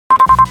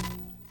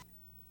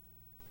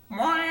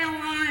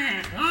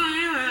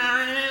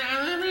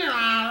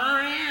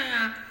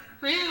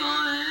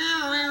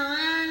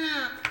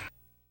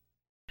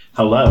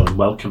Hello and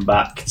welcome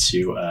back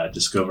to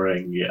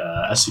Discovering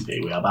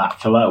SCP. We are back.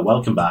 Hello,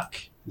 welcome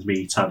back. It's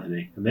me,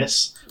 Tanhony, and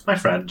this, my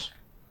friend.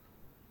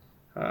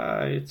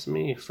 Hi, it's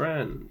me,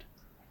 friend.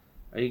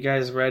 Are you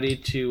guys ready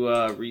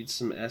to read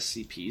some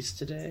SCPs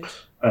today?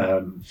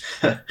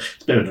 It's a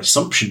bit of an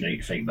assumption that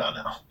you think that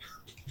now.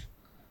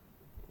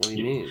 What do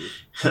you mean?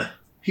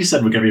 He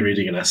said we're going to be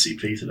reading an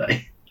SCP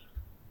today.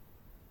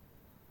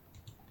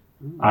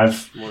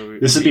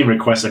 This has been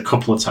requested a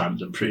couple of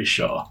times, I'm pretty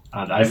sure,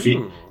 and I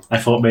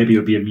thought maybe it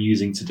would be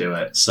amusing to do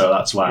it, so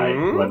that's why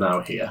we're now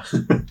here.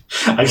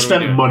 I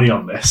spent money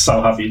on this,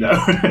 I'll have you know.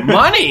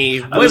 Money?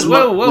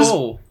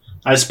 Whoa.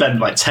 I spent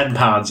like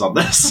 £10 on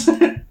this.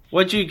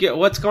 What'd you get?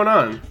 What's going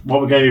on?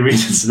 What we're going to be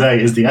reading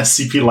today is the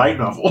SCP light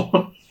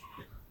novel.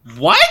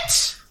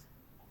 What?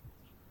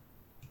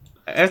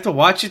 I have to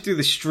watch it through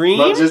the stream?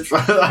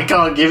 I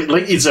can't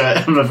link you to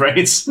it, I'm afraid.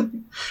 This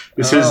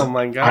is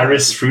my God.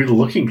 Iris Through the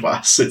Looking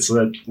Glass. It's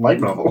a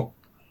light novel.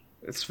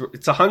 It's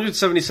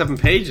 177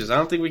 pages. I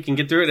don't think we can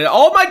get through it.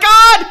 Oh my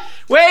God!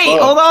 Wait,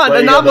 hold on.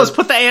 Anomalous,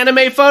 put the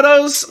anime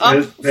photos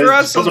up for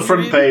us. Put the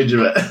front page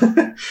of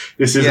it.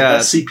 This is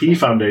SCP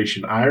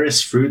Foundation,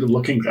 Iris Through the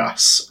Looking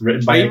Glass,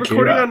 written by Akira. Are you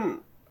recording on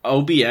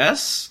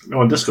OBS?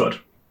 No, on Discord.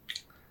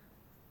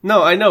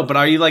 No, I know, but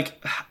are you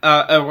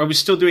are we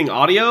still doing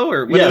audio?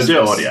 Or what is do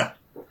audio.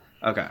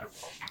 Okay.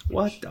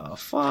 What the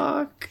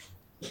fuck?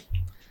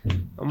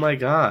 Oh my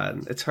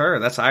God. It's her.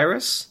 That's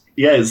Iris?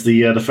 Yeah, it's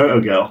the photo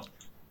girl.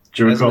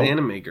 Do you recall? As an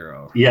anime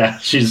girl. Yeah,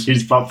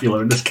 she's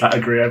popular in this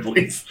category, I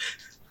believe.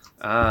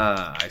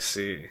 Ah, I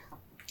see.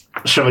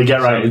 Shall we get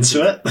right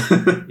into it?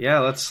 Yeah,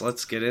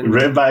 let's get in.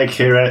 Written by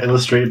Akira,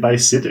 illustrated by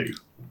Sidhu.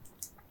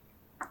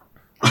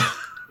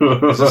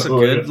 Is this a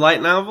good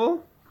light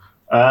novel?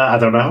 I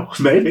don't know.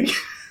 Maybe.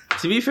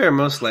 To be fair,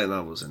 most light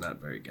novels are not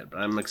very good, but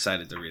I'm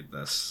excited to read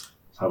this.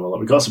 Have a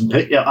look. We got some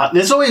pictures.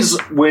 There's always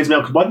weird me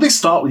out. Why did they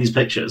start with these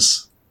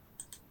pictures?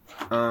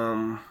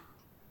 Why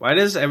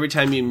does every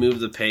time you move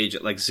the page,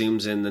 it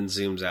zooms in then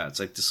zooms out? It's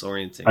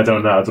disorienting. I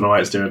don't know. I don't know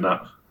why it's doing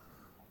that.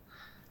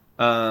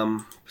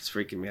 It's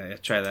freaking me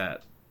out. Try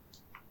that.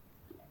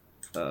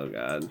 Oh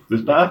God.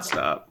 Is that?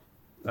 Stop.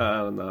 I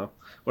don't know.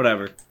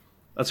 Whatever.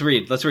 Let's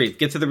read.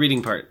 Get to the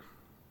reading part.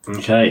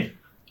 Okay.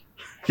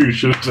 You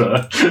should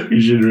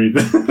read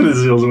this.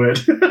 This feels weird.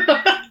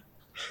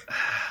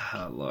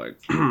 Oh Lord.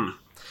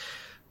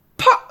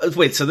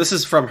 Wait, so this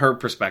is from her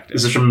perspective.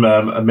 This is from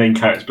a main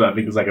character, but I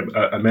think it's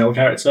a male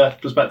character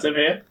perspective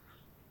here.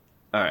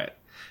 All right.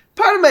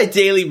 Part of my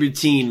daily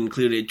routine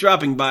included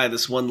dropping by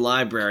this one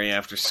library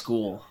after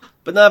school,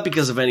 but not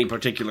because of any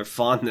particular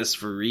fondness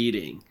for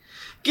reading.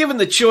 Given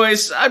the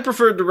choice, I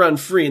preferred to run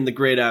free in the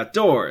great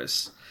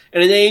outdoors.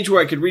 In an age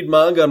where I could read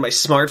manga on my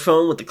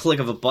smartphone with the click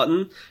of a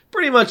button,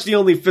 pretty much the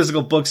only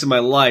physical books in my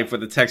life were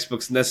the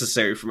textbooks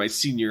necessary for my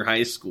senior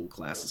high school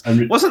classes.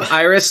 Wasn't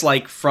Iris,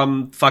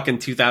 from fucking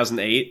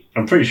 2008?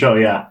 I'm pretty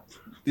sure, yeah.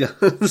 Yeah,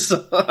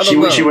 so, I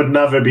don't know. She would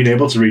never have been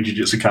able to read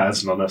Jujutsu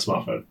Kaisen on her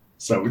smartphone,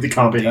 so it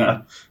can't be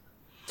her.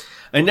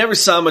 I never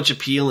saw much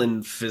appeal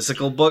in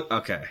physical book.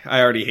 Okay, I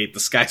already hate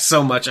this guy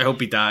so much, I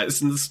hope he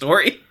dies in the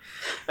story.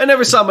 I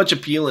never saw much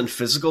appeal in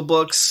physical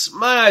books.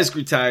 My eyes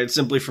grew tired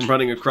simply from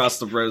running across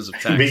the rows of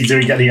text. Me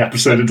doing any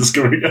episode of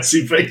Discovering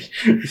SCP.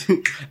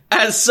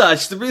 As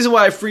such, the reason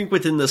why I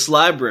frequented this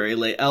library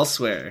lay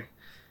elsewhere.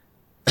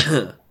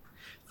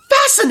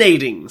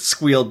 Fascinating!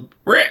 Squealed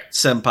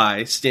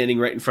Senpai, standing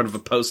right in front of a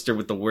poster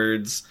with the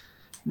words,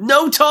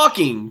 "No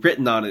talking!"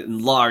 written on it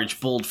in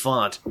large, bold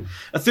font.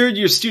 A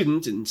third-year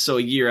student, and so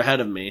a year ahead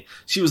of me,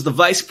 she was the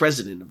vice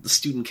president of the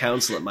student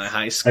council at my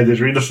high school. I did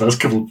read the first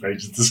couple of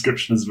pages. The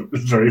description is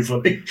very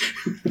funny.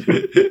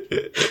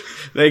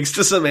 Thanks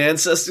to some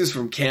ancestors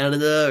from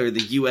Canada or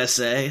the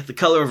USA, the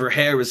color of her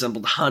hair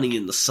resembled honey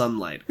in the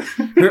sunlight.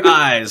 Her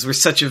eyes were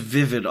such a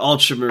vivid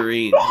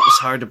ultramarine, it was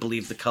hard to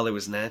believe the color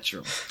was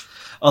natural.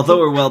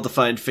 Although her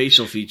well-defined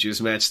facial features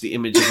matched the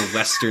image of a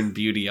Western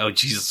beauty. Oh,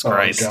 Jesus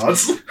Christ. God.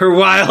 Her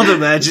wild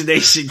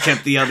imagination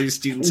kept the other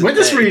students We're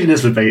just reading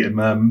this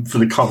verbatim for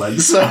the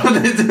comments. So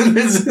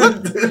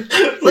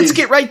let's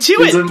get right to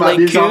it, Blank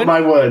These aren't Coon.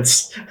 my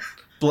words.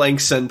 Blank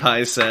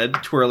Senpai said,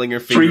 twirling her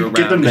finger around.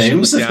 Give them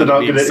names. If they're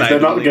not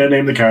going to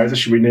name the characters,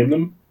 should we name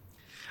them?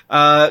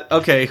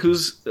 Okay,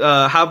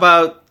 how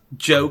about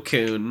Joe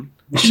Coon?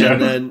 Sure.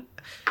 And then...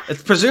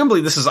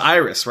 presumably this is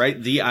Iris,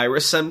 right? The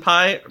Iris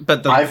Senpai,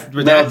 but the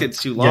redacted's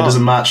too long. Yeah, it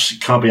doesn't match.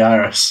 Can't be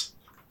Iris.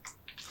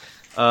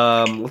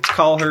 Let's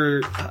call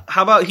her...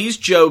 How about he's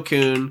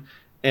Joe-kun,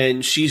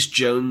 and she's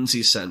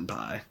Jonesy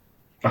Senpai?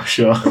 Oh,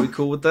 sure. Are we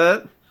cool with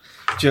that?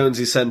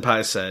 Jonesy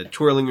Senpai said,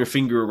 twirling her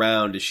finger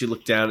around as she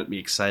looked down at me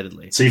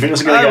excitedly. So you think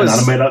it's going to get an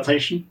anime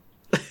adaptation?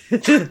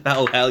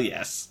 Oh, hell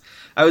yes.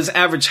 I was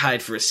average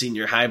height for a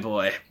senior high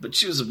boy, but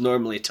she was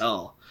abnormally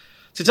tall.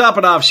 To top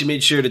it off, she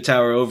made sure to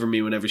tower over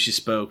me whenever she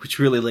spoke, which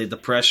really laid the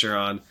pressure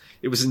on.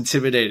 It was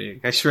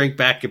intimidating. I shrank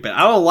back a bit.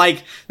 I don't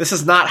like... This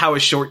is not how a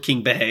short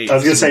king behaves. I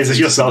was going to say, is this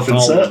your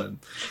self-insert?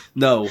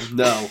 No.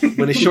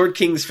 When a short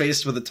king's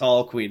faced with a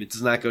tall queen, it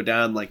does not go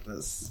down like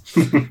this.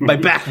 My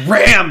back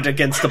rammed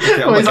against the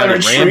bookcase. Oh my God,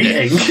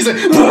 retreating.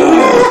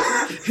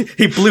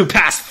 He blew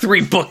past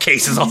 3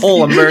 bookcases, a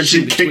hole emerged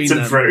in between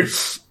them. Through.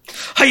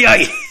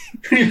 Hi-yi!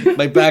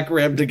 My back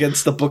rammed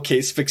against the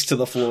bookcase fixed to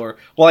the floor,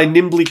 while I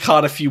nimbly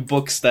caught a few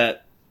books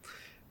that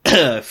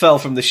fell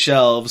from the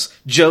shelves.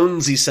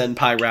 Jonesy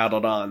Senpai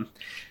rattled on.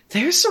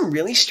 There's some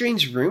really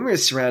strange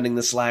rumors surrounding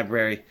this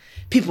library.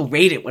 People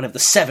rate it one of the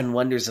 7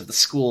 wonders of the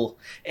school.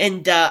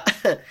 And,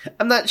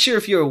 I'm not sure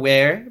if you're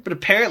aware, but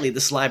apparently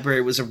this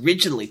library was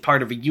originally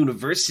part of a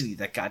university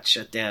that got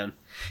shut down.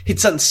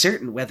 It's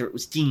uncertain whether it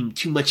was deemed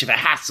too much of a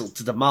hassle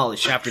to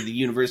demolish after the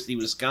university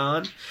was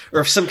gone, or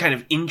if some kind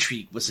of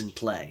intrigue was in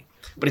play.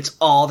 But it's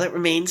all that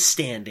remains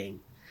standing.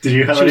 Did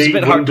you have any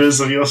wonders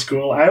of your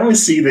school? I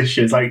always see this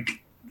shit like,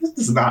 this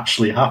doesn't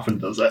actually happen,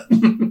 does it?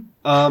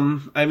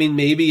 I mean,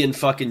 maybe in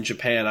fucking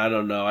Japan. I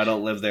don't know. I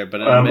don't live there,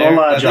 but in all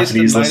our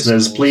Japanese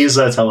listeners, please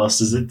tell us: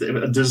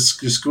 do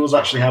schools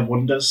actually have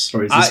wonders,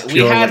 or is this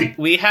purely?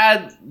 We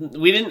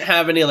didn't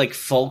have any like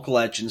folk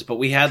legends, but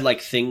we had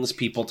like things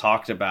people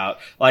talked about.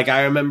 Like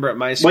I remember at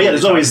my school. Well, yeah,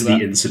 there's always the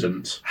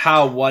incident.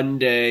 How one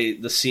day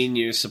the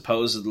seniors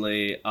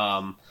supposedly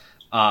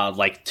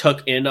like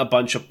took in a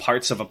bunch of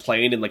parts of a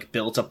plane and like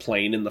built a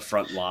plane in the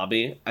front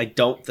lobby. I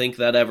don't think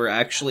that ever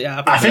actually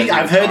happened. I think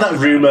I've heard that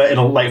rumor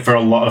for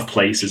a lot of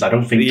places. I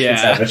don't think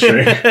it's ever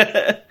true.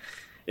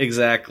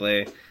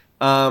 Exactly.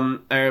 I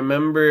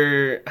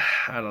remember.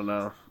 I don't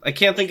know. I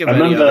can't think of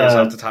any others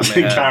off the top of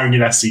my head. Carrying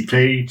an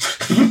SCP.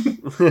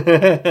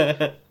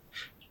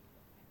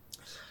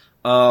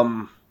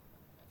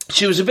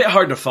 She was a bit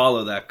hard to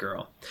follow, that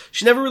girl.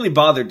 She never really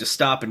bothered to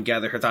stop and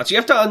gather her thoughts. You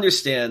have to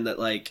understand that,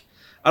 like,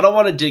 I don't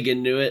want to dig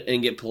into it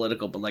and get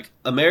political, but like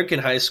American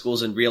high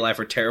schools in real life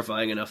are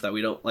terrifying enough that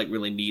we don't like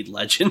really need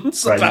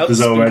legends. Right, about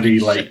there's already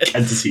like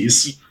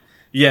entities.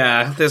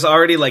 Yeah, there's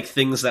already like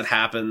things that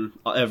happen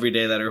every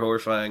day that are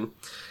horrifying.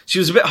 She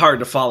was a bit hard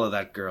to follow,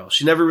 that girl.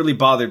 She never really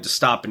bothered to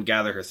stop and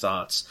gather her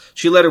thoughts.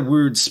 She let her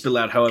words spill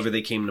out however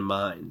they came to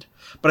mind.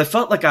 But I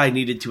felt like I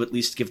needed to at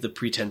least give the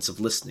pretense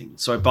of listening,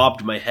 so I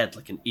bobbed my head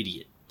like an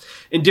idiot.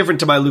 Indifferent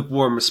to my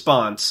lukewarm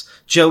response,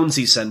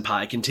 Jonesy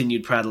Senpai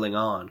continued prattling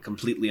on,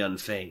 completely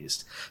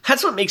unfazed.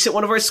 That's what makes it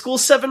one of our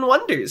school's 7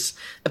 wonders.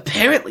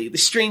 Apparently, the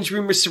strange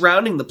rumors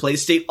surrounding the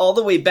place date all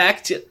the way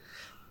back to...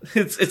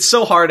 It's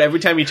so hard. Every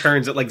time he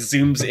turns, it like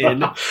zooms in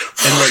and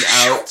then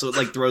out, so it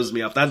like throws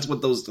me off. That's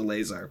what those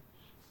delays are.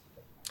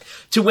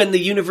 To when the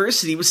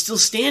university was still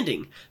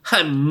standing.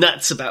 I'm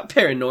nuts about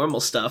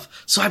paranormal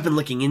stuff, so I've been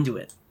looking into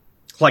it.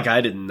 Like I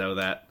didn't know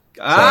that.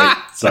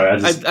 Sorry, I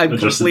just I'm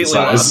adjusted the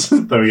size.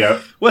 There we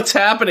go. What's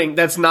happening?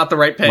 That's not the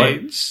right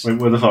page. Wait,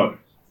 where the fuck?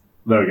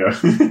 There we go.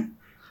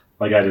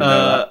 Like I didn't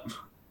know that.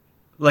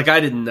 Like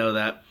I didn't know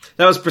that.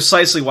 That was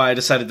precisely why I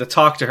decided to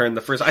talk to her in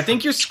the first... I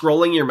think you're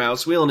scrolling your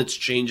mouse wheel and it's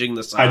changing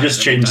the size. I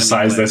just changed the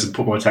size there and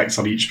put more text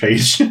on each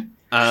page.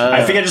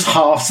 I think I just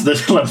halved the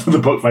length of the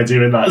book by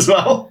doing that as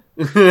well.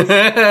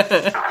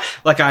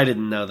 Like I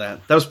didn't know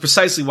that. That was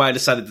precisely why I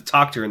decided to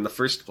talk to her in the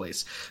first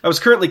place. I was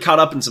currently caught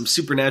up in some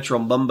supernatural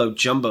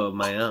mumbo-jumbo of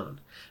my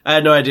own. I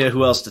had no idea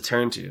who else to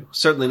turn to.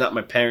 Certainly not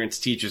my parents,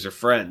 teachers, or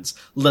friends,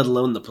 let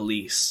alone the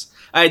police.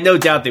 I had no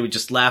doubt they would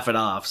just laugh it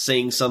off,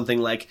 saying something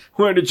like,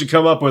 "Where did you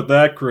come up with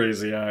that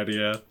crazy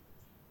idea?"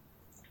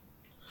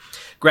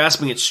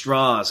 Grasping at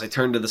straws, I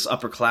turned to this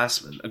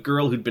upperclassman, a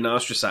girl who'd been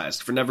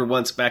ostracized for never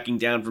once backing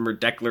down from her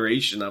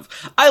declaration of,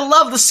 "I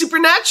love the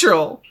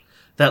supernatural!"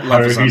 That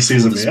love was on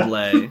full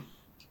display.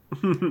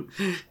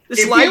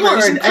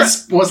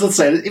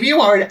 If you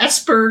are an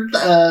Esper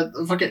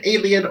fucking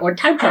alien or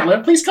time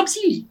traveler, please come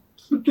see.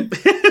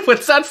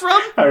 What's that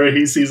from?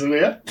 Haruhi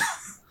Suzumiya.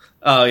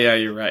 Oh yeah,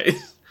 you're right.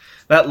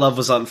 That love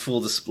was on full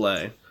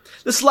display.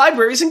 This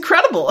library is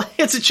incredible.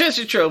 It's a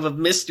treasure trove of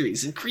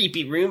mysteries and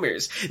creepy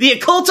rumors. The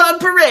occult on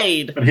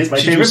parade. And here's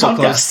my favorite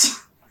podcast.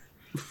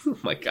 Oh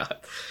my god.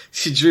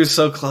 She drew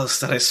so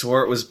close that I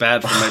swore it was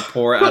bad for my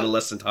poor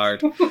adolescent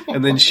heart.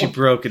 And then she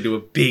broke into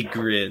a big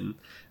grin.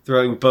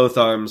 Throwing both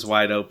arms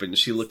wide open,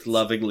 she looked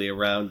lovingly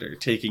around her,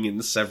 taking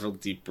in several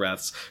deep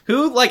breaths.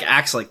 Who, like,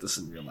 acts like this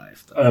in real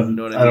life, though? You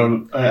know what I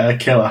mean? A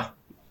killer.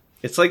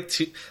 It's like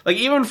too, like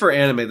even for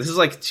anime, this is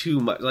like too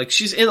much. Like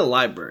she's in a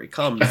library.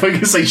 Calm down. I thought you were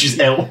going to say she's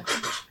ill.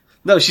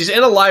 No, she's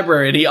in a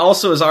library, and he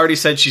also has already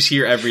said she's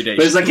here every day.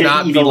 But it's like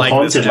an evil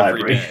haunted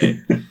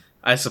library.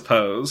 I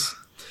suppose.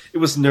 It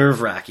was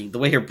nerve-wracking, the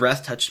way her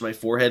breath touched my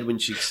forehead when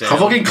she said... How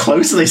fucking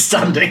close are they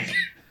standing?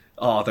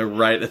 Oh, they're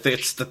right.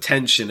 It's the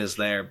tension is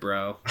there,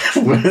 bro.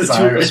 Where's the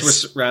two Iris? of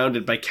us were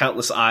surrounded by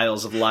countless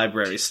aisles of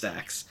library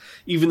stacks.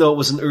 Even though it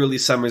was an early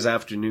summer's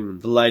afternoon,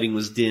 the lighting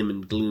was dim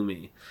and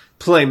gloomy.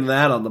 Blame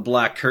that on the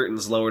black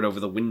curtains lowered over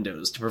the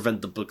windows to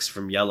prevent the books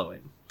from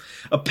yellowing.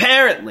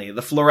 Apparently,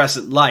 the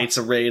fluorescent lights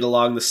arrayed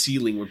along the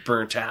ceiling were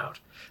burnt out.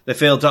 They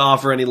failed to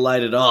offer any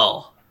light at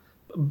all.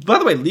 By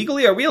the way,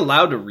 legally, are we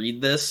allowed to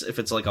read this if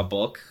it's like a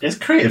book? It's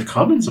Creative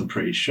Commons, I'm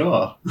pretty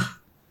sure.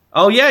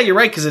 Oh, yeah, you're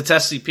right, because it's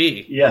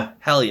SCP. Yeah.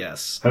 Hell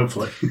yes.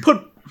 Hopefully.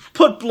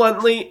 Put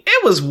bluntly,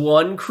 it was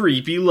one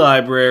creepy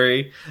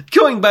library.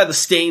 Going by the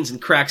stains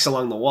and cracks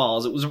along the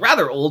walls, it was a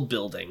rather old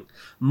building.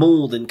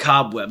 Mold and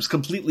cobwebs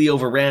completely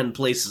overran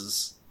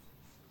places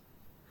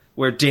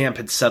where damp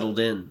had settled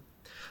in.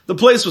 The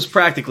place was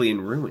practically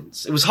in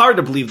ruins. It was hard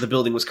to believe the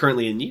building was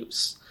currently in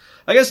use.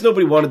 I guess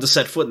nobody wanted to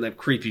set foot in that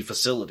creepy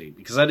facility,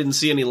 because I didn't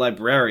see any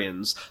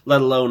librarians,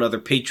 let alone other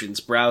patrons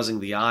browsing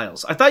the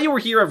aisles. I thought you were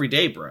here every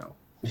day, bro.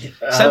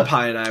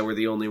 Senpai and I were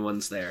the only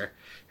ones there.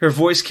 Her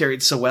voice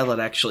carried so well it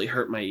actually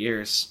hurt my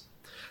ears.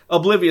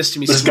 Oblivious to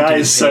me. This guy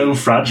is so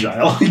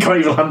fragile. He can't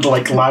even handle,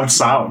 loud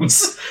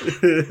sounds.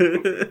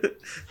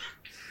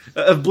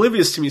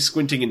 Oblivious to me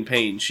squinting in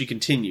pain, she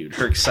continued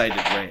her excited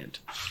rant.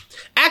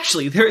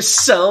 Actually, there are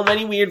so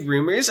many weird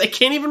rumors, I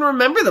can't even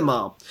remember them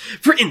all.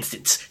 For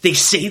instance, they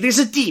say there's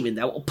a demon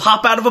that will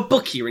pop out of a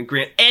book here and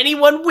grant any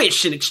one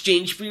wish in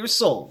exchange for your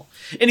soul.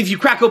 And if you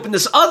crack open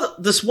this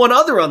one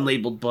other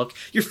unlabeled book,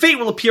 your fate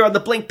will appear on the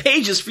blank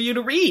pages for you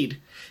to read.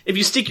 If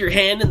you stick your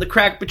hand in the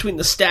crack between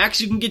the stacks,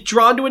 you can get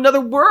drawn to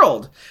another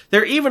world.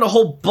 There are even a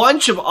whole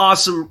bunch of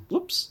awesome...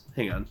 Whoops,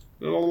 hang on.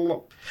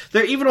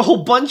 There are even a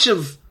whole bunch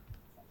of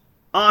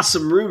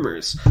awesome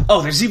rumors.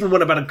 Oh, there's even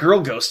one about a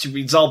girl ghost who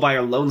reads all by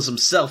her lonesome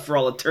self for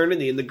all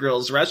eternity in the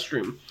girls'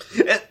 restroom.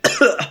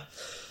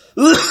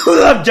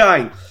 I'm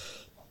dying.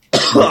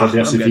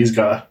 The SCP's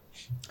got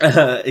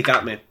it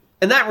got me.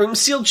 And that room's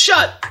sealed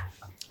shut.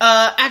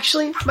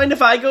 Actually, mind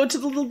if I go to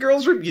the little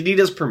girl's room? You need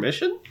his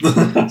permission?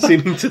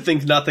 Seeming to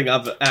think nothing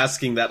of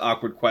asking that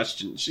awkward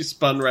question, she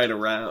spun right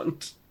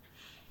around.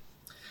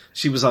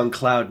 She was on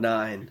cloud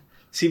 9.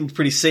 Seemed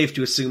pretty safe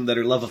to assume that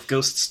her love of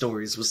ghost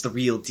stories was the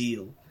real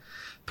deal.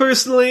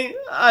 Personally,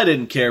 I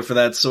didn't care for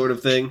that sort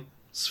of thing.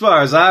 As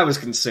far as I was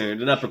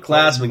concerned, an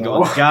upperclassman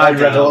going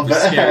gaga for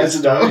scary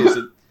stories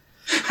and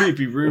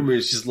creepy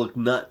rumors just looked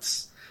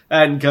nuts. I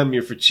hadn't come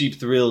here for cheap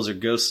thrills or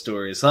ghost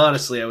stories.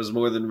 Honestly, I was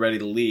more than ready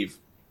to leave.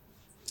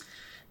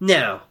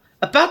 Now,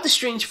 about the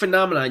strange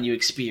phenomenon you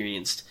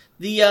experienced.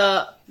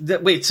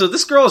 Wait, so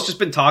this girl has just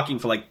been talking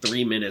for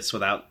 3 minutes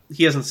without...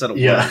 He hasn't said a word.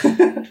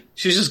 Yeah.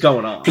 She's just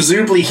going on.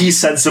 Presumably he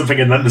said something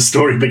and then the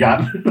story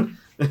began.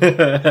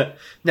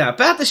 Now,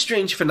 about the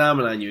strange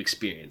phenomenon you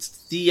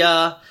experienced.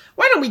 Why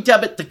don't we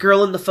dub it the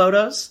girl in the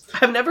photos?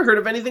 I've never heard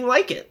of anything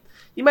like it.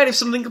 You might have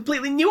something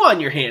completely new on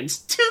your hands.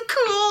 Too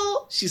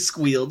cool! She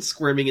squealed,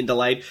 squirming in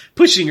delight,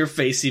 pushing her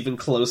face even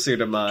closer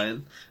to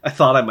mine. I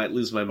thought I might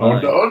lose my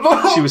mind. Oh,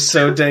 no. She was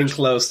so dang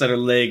close that her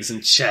legs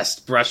and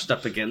chest brushed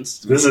up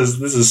against me. This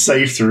is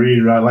safe to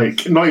read,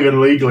 right? Not even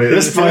legally at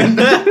this point.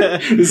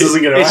 This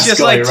isn't going to escalate, It's just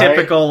right?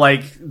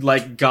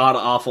 typical,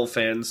 god-awful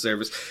fan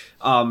service.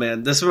 Oh,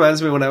 man, this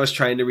reminds me when I was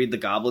trying to read the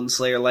Goblin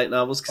Slayer light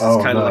novels, because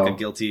it's kind of like a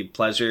guilty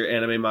pleasure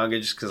anime manga,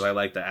 just because I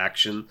like the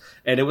action.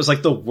 And it was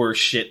the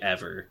worst shit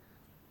ever.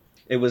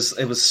 It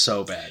was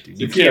so bad, dude.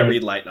 You can't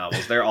read light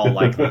novels. They're all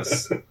like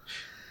this.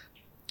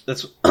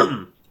 That's...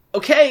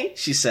 Okay,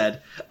 she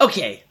said.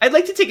 Okay, I'd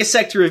like to take a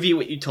sec to review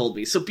what you told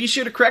me, so be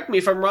sure to correct me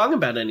if I'm wrong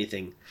about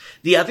anything.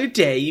 The other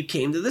day, you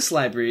came to this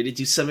library to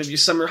do some of your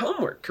summer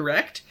homework,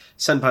 correct?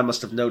 Senpai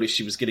must have noticed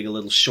she was getting a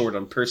little short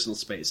on personal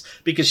space,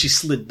 because she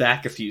slid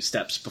back a few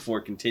steps before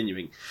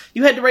continuing.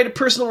 You had to write a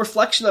personal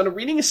reflection on a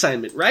reading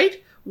assignment,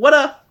 right? What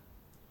a...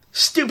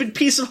 stupid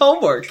piece of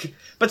homework.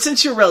 But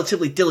since you're a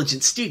relatively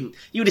diligent student,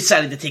 you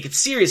decided to take it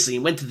seriously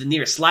and went to the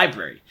nearest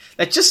library.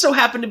 That just so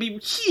happened to be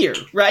here,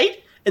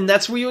 right? And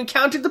that's where you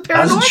encountered the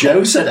paranormal. Has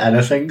Joe said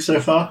anything so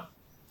far?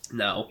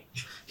 No.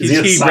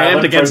 He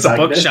rammed against the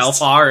bookshelf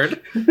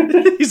hard.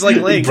 He's like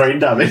Link. Brain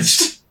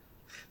damaged.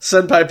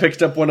 Senpai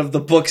picked up one of the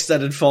books that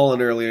had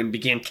fallen earlier and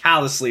began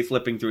callously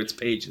flipping through its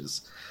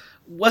pages.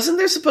 Wasn't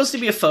there supposed to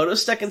be a photo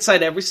stuck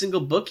inside every single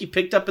book you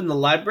picked up in the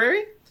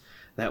library?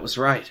 That was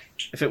right.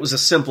 If it was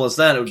as simple as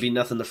that, it would be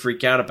nothing to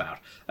freak out about.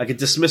 I could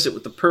dismiss it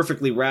with the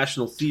perfectly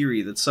rational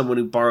theory that someone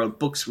who borrowed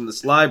books from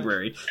this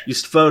library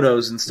used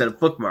photos instead of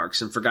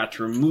bookmarks and forgot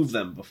to remove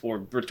them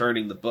before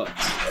returning the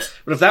books.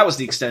 But if that was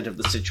the extent of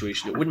the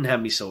situation, it wouldn't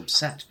have me so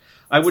upset.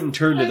 I wouldn't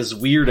turn to this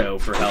weirdo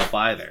for help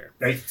either.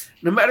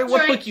 No matter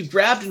what book you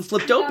grabbed and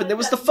flipped open, there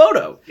was the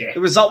photo.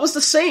 The result was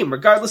the same,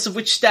 regardless of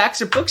which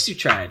stacks or books you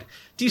tried.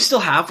 Do you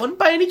still have one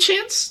by any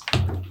chance?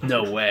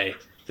 No way.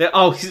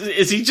 Oh,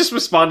 is he just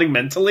responding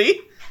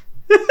mentally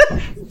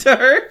to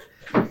her?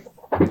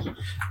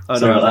 Oh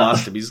no, I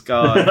lost him. He's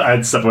gone. I had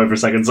to step away for a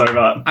second. Sorry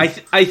about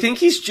that. I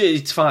think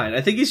it's fine.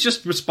 I think he's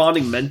just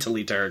responding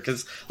mentally to her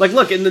because,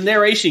 look, in the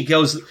narration,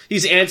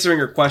 he's answering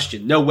her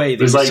question. No way.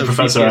 There's so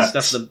Professor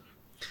X.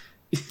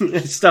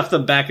 Stuff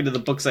them back into the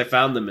books I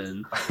found them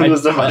in.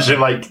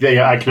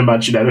 I can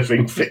imagine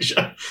anything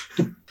fiction.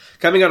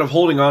 Coming out of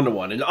holding on to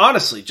one, and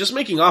honestly, just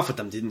making off with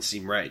them didn't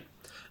seem right.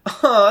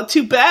 Aw,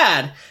 too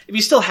bad. If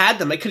you still had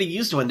them, I could have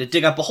used one to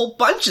dig up a whole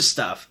bunch of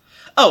stuff.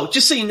 Oh,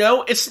 just so you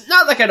know, it's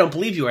not like I don't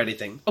believe you or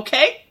anything,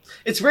 okay?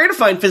 It's rare to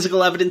find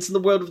physical evidence in the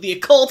world of the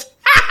occult.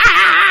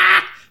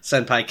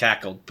 Senpai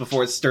cackled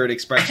before a stirred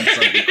expression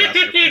suddenly crossed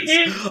her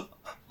face.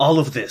 All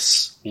of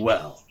this,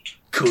 well,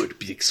 could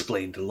be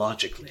explained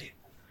logically.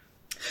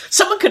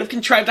 Someone could have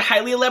contrived a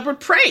highly elaborate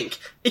prank.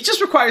 It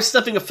just requires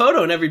stuffing a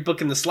photo in every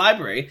book in this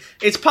library.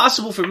 It's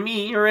possible for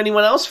me, or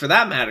anyone else for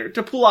that matter,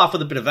 to pull off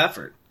with a bit of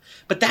effort.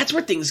 But that's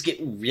where things get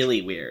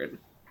really weird.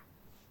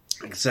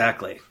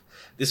 Exactly.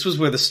 This was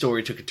where the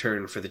story took a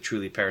turn for the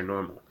truly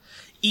paranormal.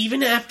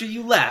 Even after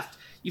you left,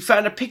 you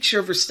found a picture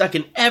of her stuck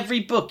in every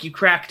book you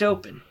cracked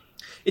open.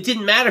 It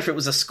didn't matter if it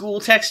was a school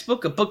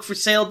textbook, a book for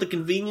sale at the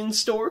convenience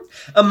store,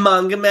 a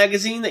manga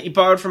magazine that you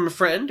borrowed from a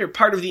friend, or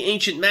part of the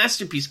ancient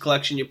masterpiece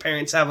collection your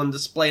parents have on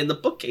display in the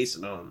bookcase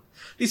at home.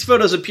 These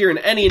photos appear in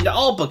any and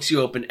all books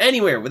you open,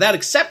 anywhere, without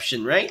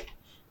exception, right?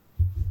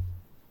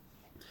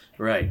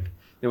 Right.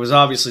 There was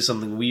obviously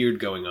something weird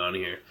going on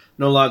here.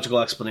 No logical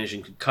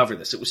explanation could cover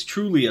this. It was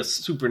truly a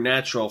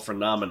supernatural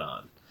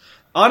phenomenon.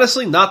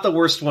 Honestly, not the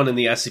worst one in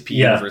the SCP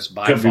universe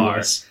by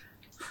far.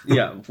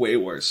 Yeah, way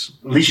worse.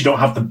 At least you don't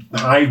have the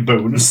hive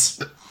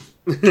bones.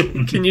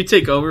 Can you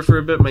take over for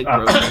a bit? My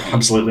throat.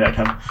 Absolutely, I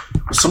can.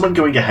 Was someone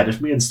going ahead of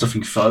me and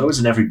stuffing photos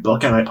in every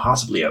book I might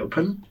possibly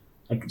open?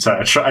 Sorry,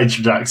 I tried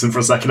to accent for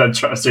a second. I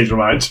tried to change my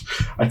mind.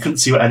 I couldn't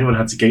see what anyone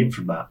had to gain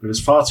from that. It was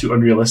far too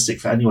unrealistic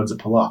for anyone to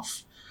pull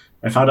off.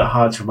 I found it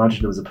hard to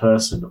imagine there was a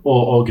person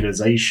or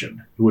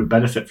organisation who would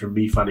benefit from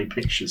me finding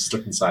pictures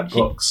stuck inside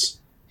books.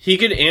 He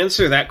could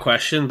answer that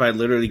question by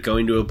literally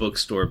going to a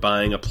bookstore,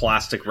 buying a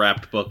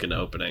plastic-wrapped book, and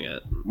opening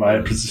it.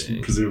 Well,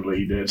 presumably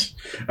he did.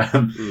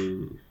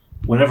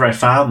 Whenever I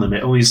found them,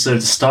 it always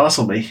served to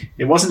startle me.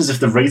 It wasn't as if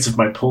the rate of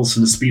my pulse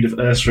and the speed of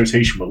Earth's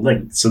rotation were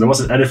linked, so there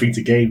wasn't anything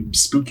to gain from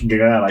spooking a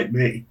guy like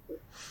me.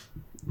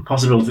 The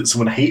possibility that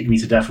someone hated me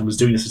to death and was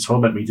doing this to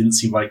torment me didn't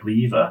seem likely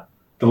either.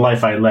 The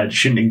life I led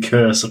shouldn't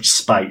incur such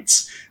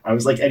spite. I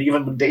was like any other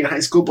mundane high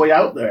school boy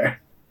out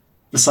there.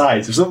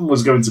 Besides, if someone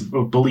was going to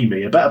bully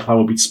me, a better plan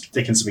would be to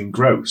stick in something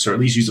gross, or at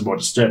least use a more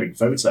disturbing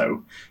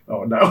photo.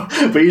 Oh no.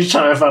 But each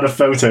time I found a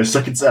photo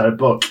stuck inside a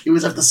book, it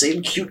was of the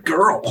same cute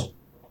girl.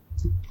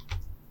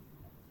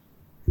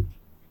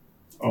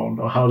 Oh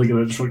no, how are they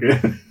going to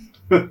fucking...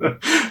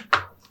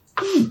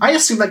 I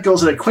assume that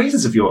girl's an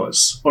acquaintance of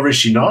yours. Or is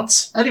she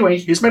not? Anyway,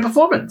 here's my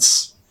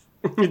performance.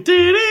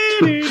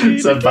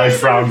 Said by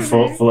Frown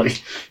thoughtfully.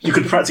 You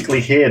could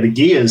practically hear the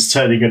gears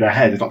turning in her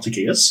head. Dr.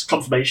 Gears,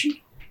 confirmation?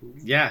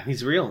 Yeah,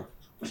 he's real.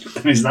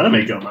 He's an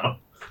anime girl now.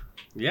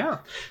 Yeah.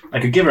 I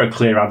could give her a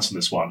clear answer on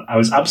this one. I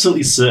was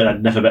absolutely certain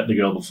I'd never met the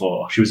girl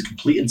before. She was a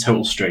complete and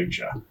total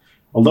stranger.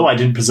 Although I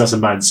didn't possess a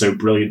mind so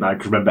brilliant that I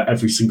could remember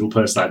every single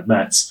person I'd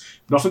met,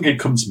 nothing had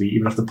come to me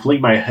even after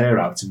pulling my hair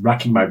out and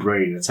racking my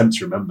brain in an attempt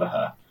to remember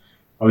her.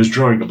 I was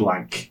drawing a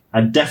blank.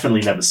 I'd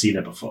definitely never seen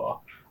her before.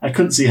 I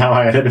couldn't see how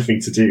I had anything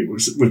to do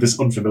with this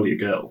unfamiliar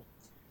girl.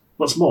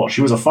 What's more,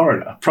 she was a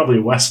foreigner, probably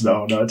a Westerner.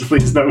 Oh no,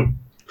 please no.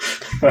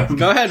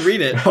 Go ahead,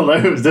 read it. Although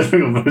it was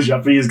difficult for a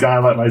Japanese guy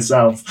like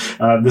myself,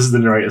 this is the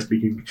narrator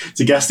speaking,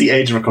 to guess the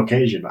age of a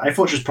Caucasian. I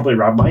thought she was probably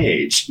around my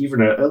age, either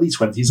in her early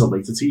 20s or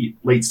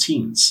late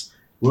teens.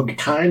 With a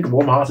kind,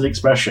 warm-hearted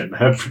expression,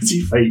 her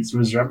pretty face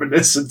was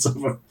reminiscent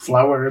of a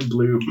flower in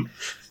bloom.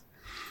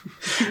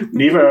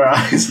 Neither her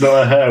eyes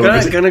nor her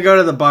hair. Gonna go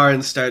to the bar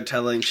and start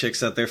telling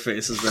chicks that their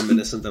face is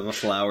reminiscent of a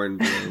flower in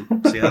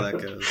bloom. See how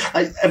that goes.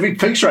 Every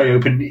picture I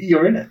open,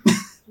 you're in it.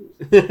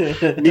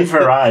 Neither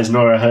her eyes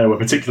nor her hair were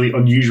particularly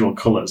unusual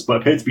colours, but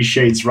appeared to be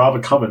shades rather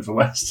common for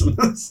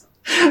Westerners.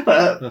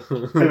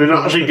 They're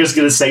not actually just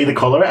going to say the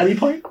colour at any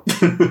point.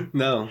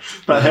 No.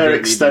 But her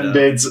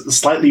extended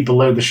slightly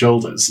below the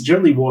shoulders,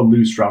 generally worn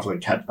loose rather than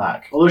kept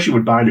back. Although she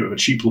would bind it with a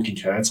cheap-looking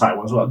hair tie.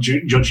 Was that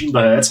judging the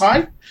hair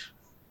tie?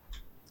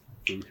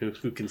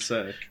 Who can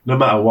say? No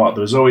matter what,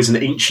 there was always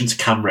an ancient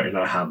camera in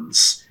her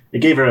hands. It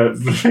gave her a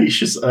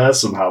vivacious air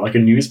somehow, like a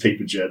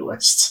newspaper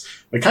journalist.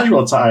 The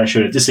casual attire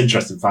showed a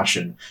disinterest in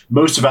fashion.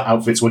 Most of her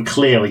outfits were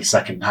clearly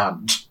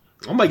second-hand.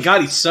 Oh my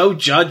god, he's so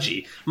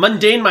judgy.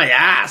 Mundane my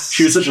ass!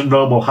 She was such a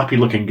normal,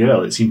 happy-looking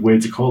girl, it seemed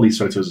weird to call these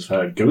photos of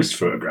her ghost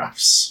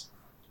photographs.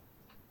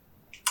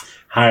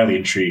 Highly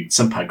intrigued,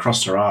 Senpai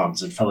crossed her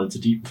arms and fell into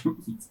deep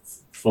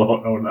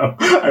thought. Oh no.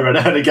 I read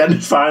ahead again.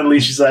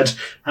 Finally, she said,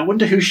 I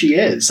wonder who she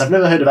is. I've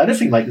never heard of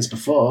anything like this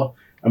before.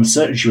 I'm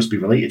certain she must be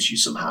related to you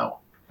somehow.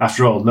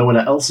 After all, no one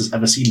else has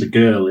ever seen the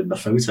girl in the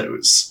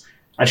photos.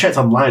 I checked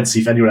online to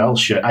see if anyone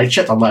else shared... I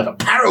checked online on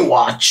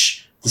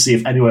Parawatch to see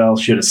if anyone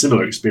else shared a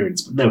similar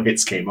experience, but no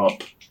hits came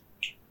up.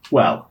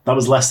 Well, that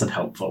was less than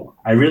helpful.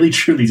 I really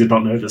truly did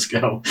not know this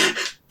girl.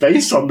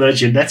 Based on their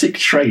genetic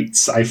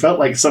traits, I felt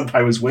like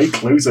Senpai was way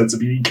closer to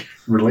being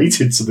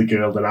related to the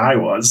girl than I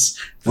was.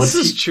 This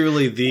is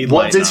truly the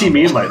What did he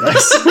mean by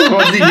this?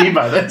 What did he mean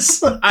by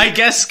this? I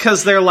guess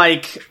because they're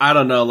like, I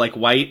don't know, like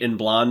white and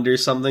blonde or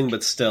something,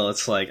 but still,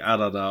 it's like, I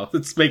don't know.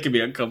 It's making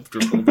me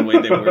uncomfortable the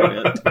way they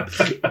word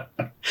it.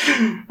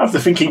 After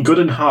thinking good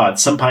and hard,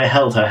 Senpai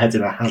held her head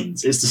in her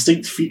hands. Its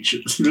distinct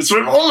features...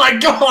 Oh my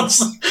god!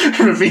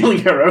 Revealing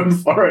her own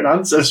foreign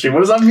ancestry. What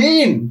does that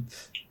mean?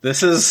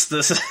 This is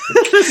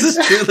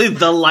truly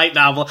the light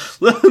novel,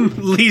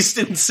 least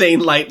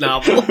insane light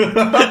novel.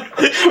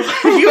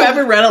 If you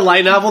ever read a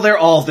light novel? They're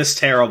all this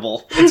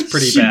terrible. It's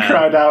pretty bad. She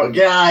cried out,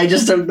 yeah, I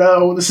just don't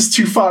know. This is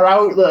too far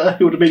out there.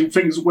 It would have made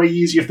things way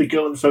easier if the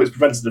girl in the photos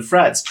prevented the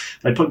threat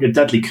by putting a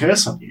deadly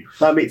curse on you.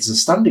 That makes it a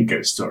standing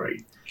ghost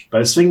story.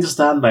 But as things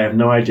stand, I have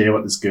no idea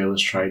what this girl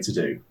is trying to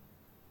do.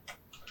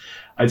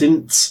 I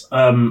didn't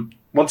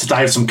want to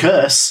die of some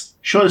curse.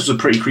 Sure, this was a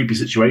pretty creepy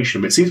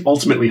situation, but it seems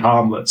ultimately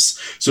harmless,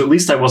 so at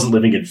least I wasn't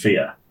living in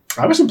fear.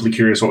 I was simply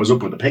curious what was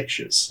up with the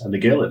pictures and the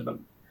girl in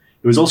them.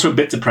 It was also a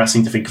bit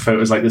depressing to think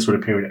photos like this would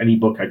appear in any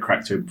book I'd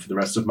cracked open for the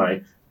rest of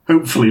my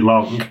hopefully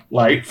long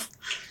life.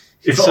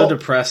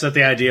 Depressed at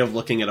the idea of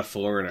looking at a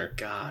foreigner.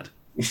 God.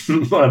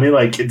 I mean,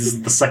 like, it's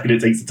the second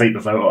it takes to take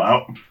the photo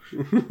out.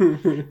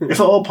 If at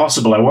all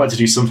possible, I wanted to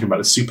do something about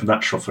the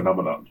supernatural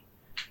phenomenon.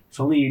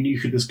 If only you knew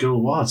who this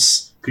girl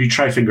was. Could you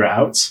try to figure it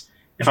out?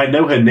 If I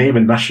know her name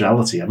and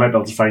nationality, I might be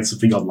able to find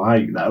something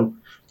online, you know?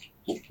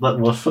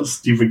 What's a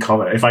stupid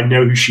comment? If I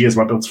know who she is,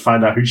 I might be able to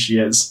find out who she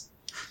is.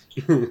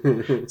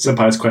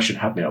 Senpai's question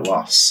had me at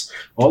loss.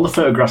 All the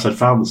photographs I'd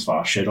found thus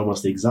far shared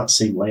almost the exact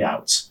same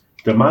layout.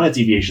 There were minor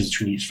deviations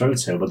between each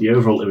photo, but the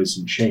overall image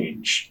didn't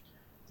change.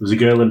 There was a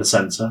girl in the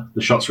centre.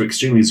 The shots were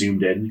extremely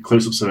zoomed in.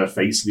 Close-ups of her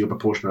face and the upper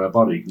portion of her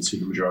body. You can see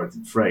the majority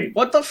of the frame.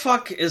 What the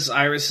fuck is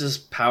Iris's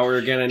power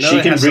again? I know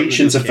she can reach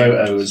into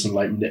photos and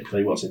like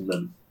manipulate what's in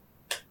them.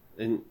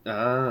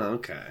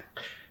 Okay.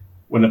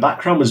 When the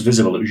background was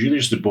visible, it was usually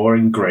just a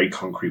boring grey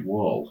concrete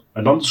wall.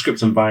 A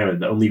nondescript environment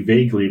that only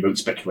vaguely evoked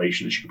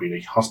speculation that she could be in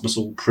a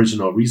hospital,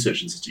 prison, or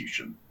research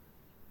institution.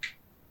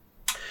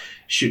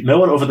 No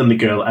one other than the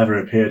girl ever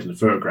appeared in the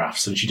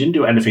photographs, and she didn't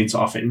do anything to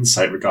offer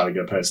insight regarding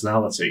her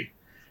personality.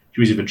 She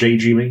was either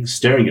daydreaming,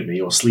 staring at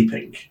me, or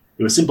sleeping.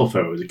 They were simple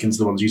photos, akin to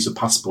the ones used for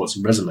passports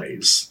and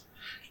resumes.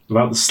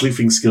 Without the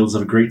sleuthing skills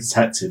of a great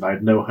detective, I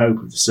had no hope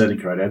of discerning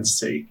her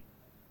identity.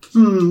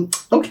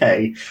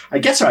 Okay. I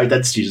guess her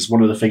identity is just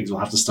one of the things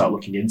we'll have to start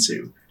looking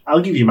into.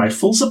 I'll give you my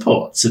full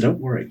support, so don't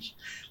worry.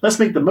 Let's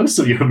make the most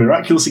of your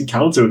miraculous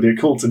encounter with the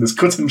occult in this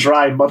cut and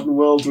dry modern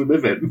world we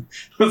live in.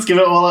 Let's give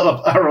it all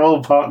up, our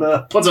old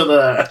partner. Put her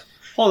there.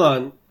 Hold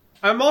on.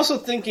 I'm also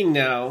thinking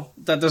now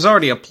that there's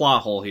already a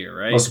plot hole here,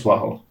 right? What's the plot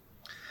hole?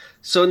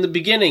 So in the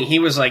beginning, he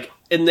was like,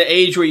 in the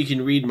age where you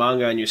can read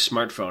manga on your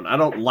smartphone, I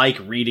don't like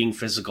reading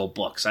physical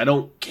books. I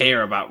don't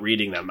care about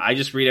reading them. I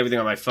just read everything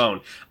on my phone.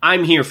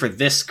 I'm here for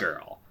this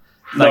girl.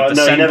 Like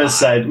no, he never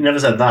said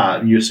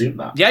that. You assumed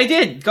that. Yeah, I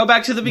did. Go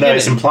back to the beginning. No,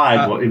 it's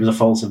implied, but it was a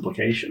false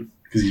implication.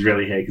 Because he's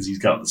really here because he's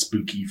got the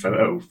spooky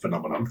photo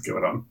phenomenon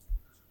going on.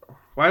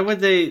 Why would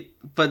they...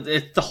 But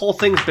the whole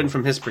thing's been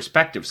from his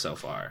perspective so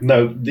far.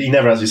 No, he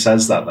never actually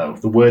says that, though.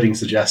 The wording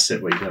suggests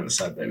it, but he never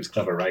said that. It was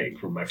clever writing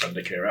from my friend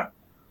Akira.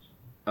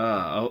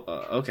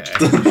 Okay.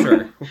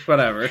 Sure.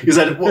 Whatever. He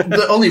said,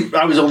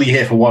 I was only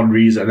here for one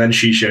reason, and then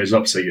she shows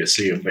up so you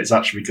see him, but it's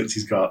actually because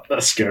he's got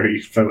a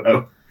scary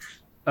photo.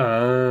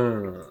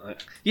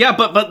 Yeah,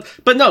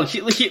 but no,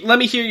 let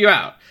me hear you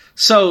out.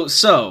 So,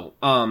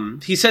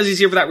 he says he's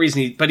here for that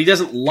reason, but he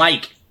doesn't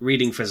like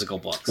reading physical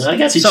books. I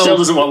guess he still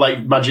doesn't want,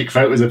 like, magic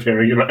photos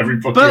appearing in every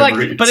book he ever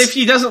reads. But if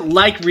he doesn't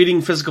like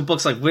reading physical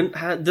books, like,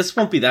 this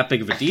won't be that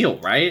big of a deal,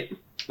 right?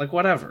 Like,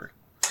 whatever.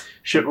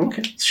 Showing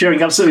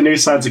absolutely no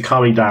signs of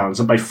calming down,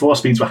 Senpai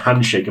forced me into a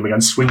handshake and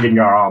began swinging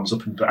our arms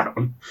up and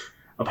down.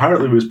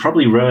 Apparently, it was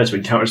probably rare to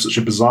encounter such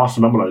a bizarre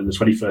phenomenon in the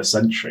 21st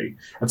century,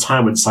 a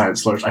time when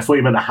science flourished. I thought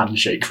you meant a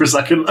handshake for a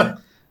second. I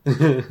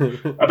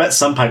bet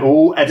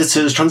Senpai,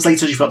 editors,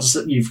 translators,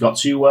 you've got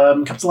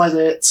to capitalise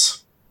it.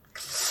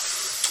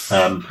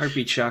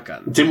 Heartbeat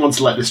shotgun. Didn't want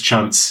to let this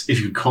chance, if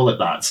you could call it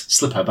that,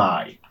 slip her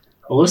by.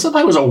 Although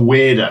Senpai was a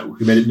weirdo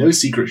who made it no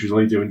secret she was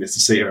only doing this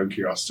to sate her own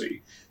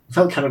curiosity, it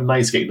felt kind of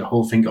nice getting the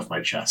whole thing off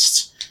my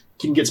chest.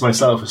 Keeping it to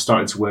myself was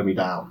starting to wear me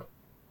down.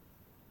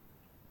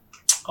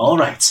 All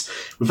right.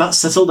 With that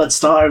settled, let's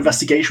start our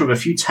investigation with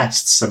a few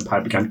tests.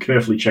 Senpai began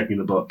carefully checking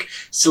the book,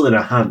 still in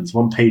her hands,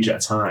 one page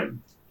at a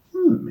time.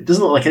 It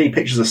doesn't look like any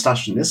pictures are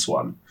stashed in this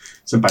one.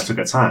 Senpai took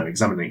her time,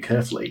 examining it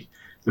carefully.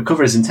 The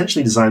cover is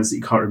intentionally designed so that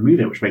you can't remove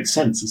it, which makes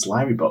sense. It's a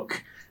library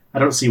book. I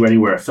don't see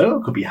anywhere a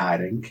photo could be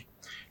hiding.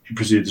 She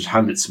proceeded to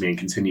hand it to me and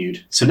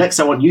continued. So next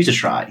I want you to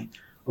try.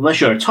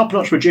 Unless you're a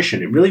top-notch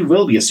magician, it really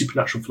will be a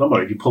supernatural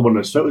phenomenon if you pull one of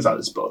those photos out of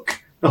this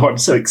book. Oh, I'm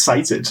so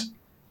excited.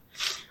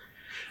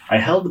 I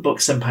held the book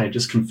Senpai had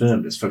just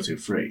confirmed as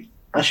photo-free.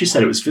 As she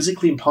said, it was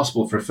physically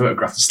impossible for a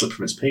photograph to slip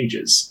from its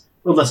pages.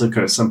 Unless, of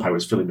course, Senpai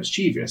was feeling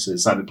mischievous and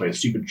decided to play a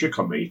stupid trick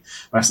on me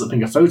by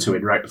slipping a photo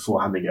in right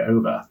before handing it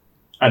over.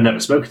 I'd never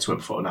spoken to her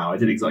before now. I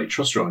didn't exactly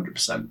trust her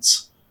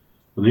 100%.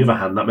 On the other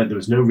hand, that meant there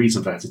was no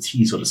reason for her to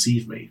tease or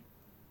deceive me.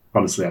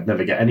 Honestly, I'd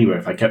never get anywhere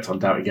if I kept on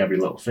doubting every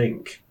little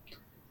thing.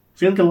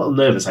 Feeling a little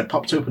nervous, I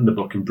popped open the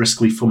book and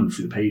briskly thumbed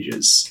through the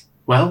pages.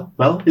 Well,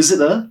 is it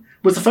there?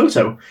 Where's the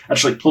photo?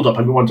 Actually, hold up,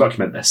 I'm going to want to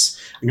document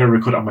this. I'm going to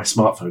record it on my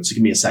smartphone, so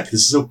give me a sec.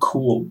 This is so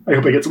cool. I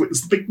hope I get to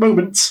witness the big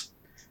moment.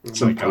 It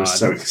was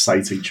so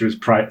exciting. She was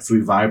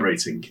practically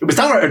vibrating. It was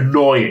downright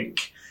annoying.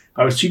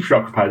 I was too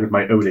preoccupied with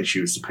my own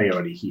issues to pay her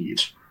any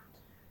heed.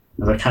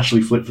 As I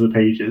casually flipped through the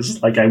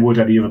pages, like I would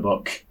any other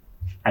book,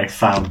 I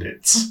found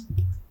it.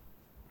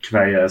 Can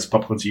I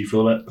pop onto you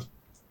for a bit?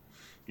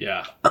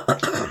 Yeah.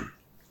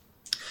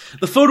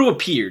 The photo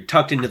appeared,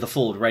 tucked into the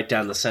fold right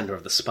down the center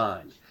of the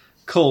spine.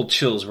 Cold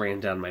chills ran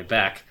down my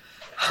back.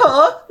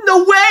 Huh?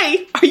 No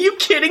way! Are you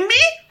kidding me?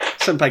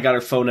 Senpai got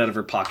her phone out of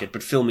her pocket,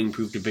 but filming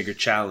proved a bigger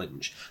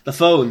challenge. The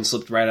phone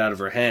slipped right out of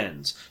her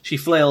hands. She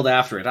flailed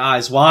after it,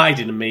 eyes wide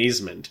in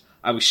amazement.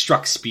 I was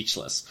struck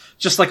speechless.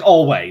 Just like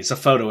always, a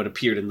photo had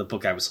appeared in the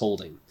book I was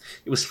holding.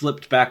 It was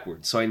flipped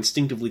backwards, so I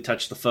instinctively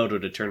touched the photo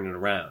to turn it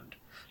around.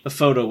 The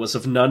photo was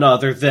of none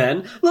other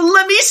than...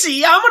 Let me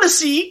see! I want to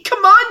see!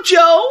 Come on,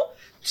 Joe!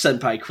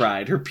 Senpai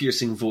cried, her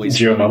piercing voice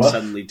growing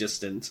suddenly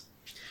distant.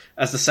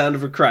 As the sound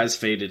of her cries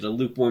faded, a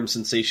lukewarm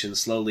sensation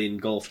slowly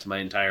engulfed my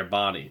entire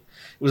body.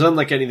 It was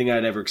unlike anything I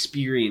had ever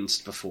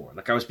experienced before,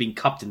 like I was being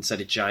cupped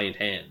inside a giant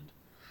hand.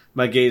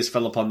 My gaze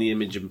fell upon the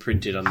image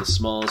imprinted on the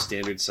small,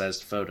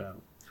 standard-sized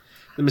photo.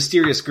 The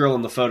mysterious girl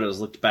in the photos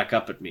looked back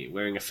up at me,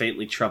 wearing a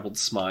faintly troubled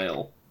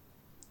smile.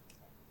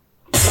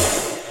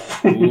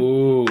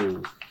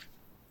 Ooh.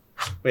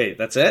 Wait,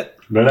 that's it?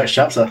 No next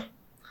chapter.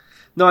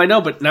 No, I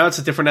know, but now it's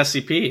a different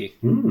SCP.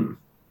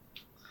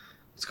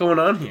 What's going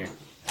on here?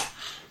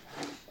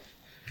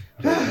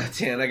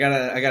 Dan, I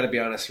gotta be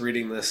honest.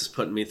 Reading this is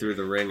putting me through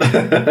the ringer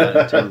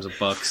in terms of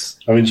books.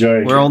 I'm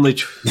enjoying. We're only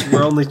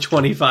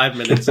 25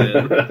 minutes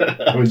in.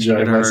 I'm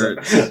enjoying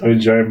myself. I'm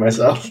enjoying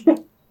myself.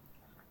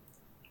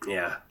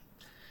 Yeah.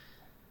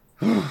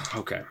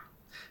 Okay.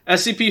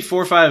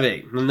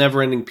 SCP-458, the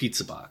never-ending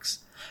pizza box.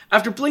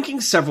 After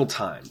blinking several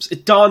times,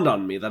 it dawned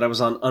on me that I was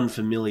on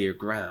unfamiliar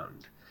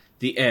ground.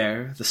 The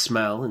air, the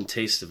smell, and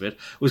taste of it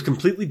was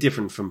completely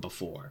different from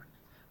before.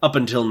 Up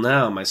until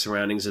now, my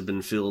surroundings had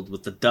been filled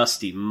with the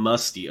dusty,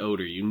 musty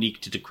odor unique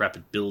to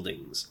decrepit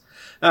buildings.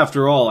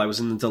 After all, I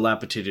was in the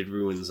dilapidated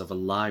ruins of a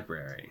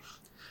library.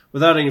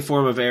 Without any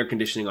form of air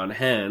conditioning on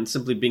hand,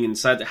 simply being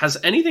inside... Has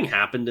anything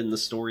happened in the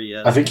story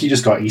yet? I think he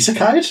just got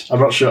isekai'd. I'm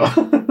not sure.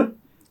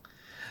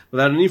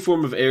 Without any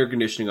form of air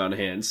conditioning on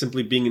hand,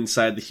 simply being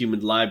inside the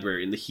humid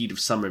library in the heat of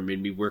summer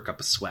made me work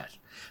up a sweat.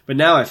 But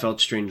now I felt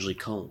strangely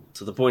cold,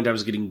 to the point I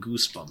was getting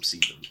goosebumps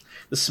even.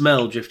 The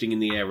smell drifting in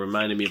the air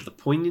reminded me of the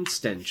poignant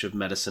stench of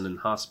medicine in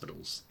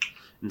hospitals.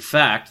 In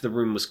fact, the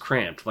room was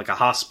cramped, like a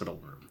hospital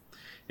room.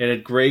 It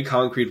had gray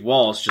concrete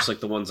walls, just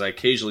like the ones I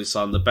occasionally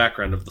saw in the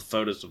background of the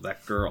photos of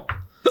that girl.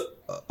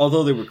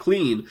 Although they were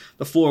clean,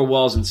 the floor,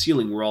 walls, and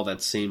ceiling were all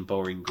that same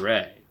boring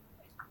gray.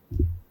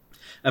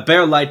 A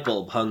bare light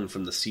bulb hung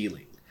from the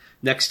ceiling.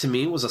 Next to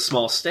me was a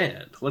small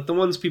stand, like the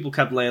ones people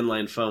kept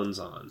landline phones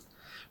on.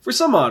 For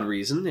some odd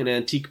reason, an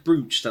antique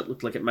brooch that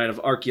looked like it might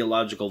have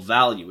archaeological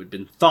value had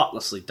been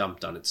thoughtlessly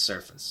dumped on its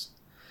surface.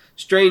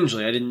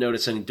 Strangely, I didn't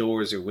notice any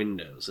doors or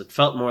windows. It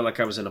felt more like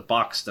I was in a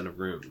box than a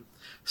room.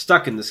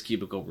 Stuck in this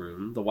cubicle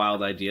room, the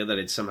wild idea that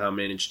I'd somehow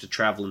managed to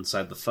travel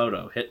inside the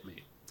photo hit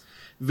me.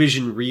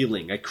 Vision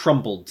reeling, I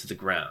crumbled to the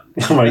ground.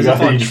 Oh my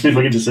god, you just feel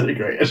like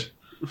disintegrated.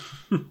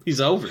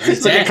 He's over.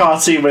 It's like a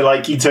cartoon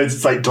where he turns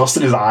it's like dust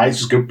in his eyes,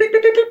 just go beep,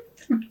 beep, beep, beep.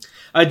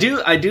 I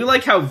do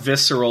like how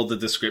visceral the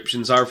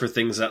descriptions are for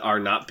things that are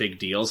not big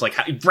deals. Like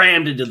how he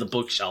rammed into the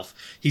bookshelf.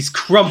 He's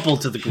crumpled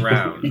to the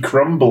ground. He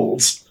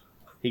crumbled.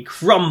 He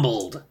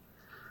crumbled.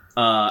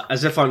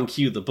 As if on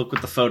cue, the book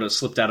with the photo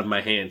slipped out of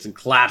my hands and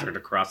clattered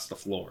across the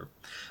floor.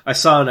 I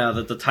saw now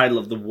that the title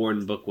of the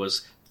worn book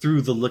was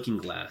Through the Looking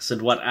Glass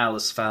and What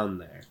Alice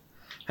Found There.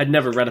 I'd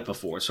never read it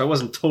before, so I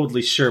wasn't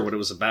totally sure what it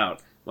was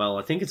about. Well,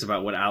 I think it's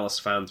about what Alice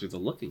found through the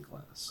looking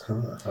glass.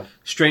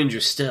 Stranger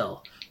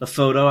still, the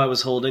photo I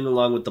was holding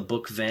along with the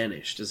book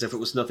vanished, as if it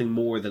was nothing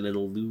more than an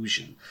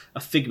illusion, a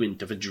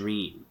figment of a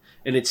dream.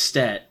 And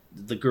instead,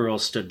 the girl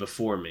stood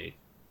before me.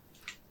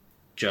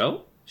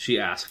 "Joe?" she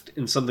asked,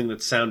 in something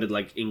that sounded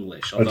like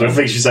English. I don't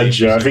think she said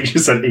Joe, I think she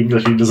said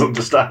English he doesn't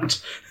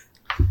understand.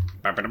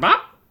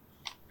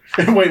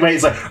 wait,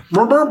 it's like...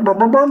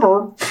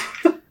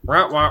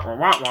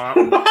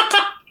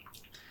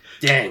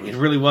 Dang, it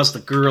really was the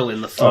girl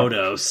in the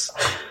photos.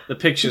 The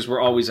pictures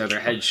were always either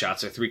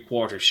headshots or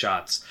three-quarter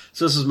shots,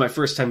 so this was my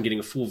first time getting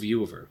a full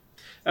view of her.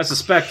 I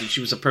suspected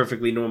she was a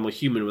perfectly normal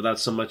human without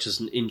so much as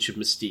an inch of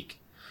mystique.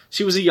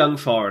 She was a young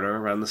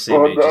foreigner, around the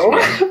same age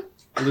as me.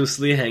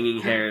 Loosely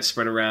hanging hair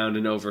spread around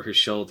and over her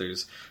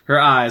shoulders. Her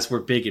eyes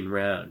were big and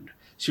round.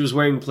 She was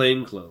wearing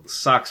plain clothes,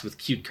 socks with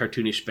cute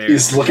cartoonish bears.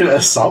 He's looking at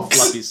her socks.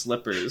 Fluffy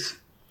slippers.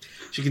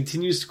 She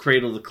continues to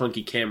cradle the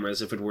clunky camera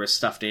as if it were a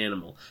stuffed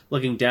animal,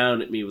 looking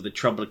down at me with a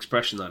troubled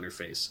expression on her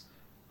face.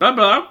 It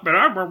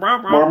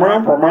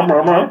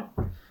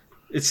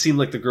seemed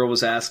like the girl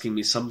was asking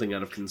me something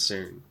out of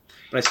concern,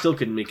 but I still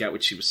couldn't make out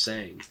what she was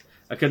saying.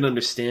 I couldn't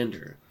understand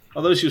her.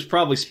 Although she was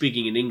probably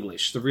speaking in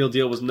English, the real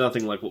deal was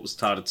nothing like what was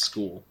taught at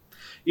school.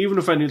 Even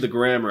if I knew the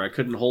grammar, I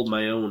couldn't hold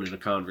my own in a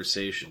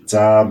conversation.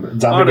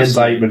 Damning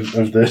indictment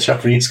of the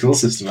Japanese school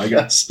system, I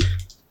guess.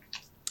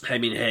 I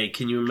mean, hey,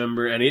 can you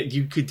remember any?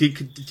 Do you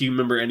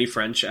remember any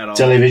French at all?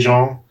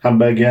 Television,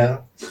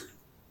 hamburger.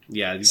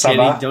 Yeah, you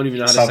don't even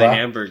know how to say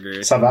hamburger.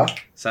 Ça va?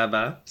 Ça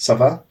va? Ça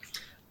va?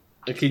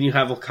 Can you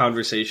have a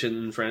conversation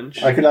in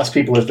French? I could ask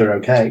people if they're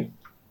okay.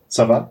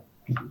 Ça va?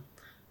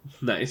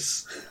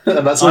 Nice.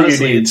 And that's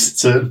Honestly, all you need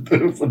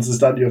to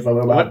understand your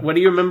fellow man. What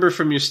do you remember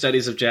from your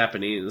studies of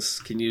Japanese?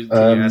 Can you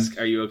ask,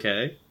 are you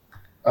okay?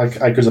 I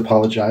could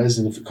apologise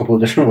in a couple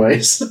of different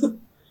ways.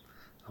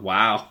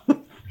 Wow.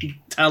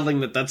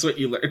 Telling that's what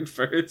you learned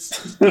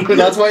first.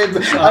 That's why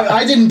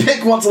I didn't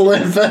pick what to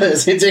learn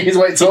first. He's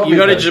what taught me. You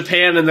go to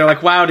Japan and they're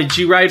like, wow, did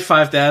you write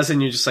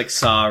 5,000? You're just like,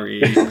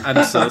 sorry.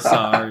 I'm so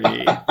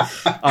sorry.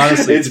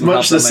 Honestly, it's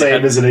much the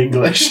same as in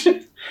English.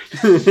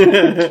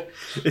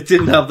 It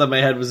didn't help that my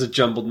head was a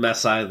jumbled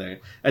mess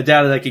either. I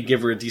doubted I could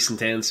give her a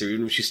decent answer,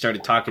 even when she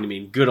started talking to me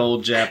in good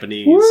old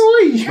Japanese.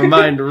 My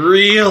mind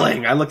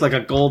reeling. I looked like a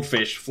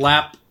goldfish,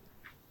 flapping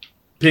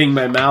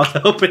my mouth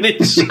open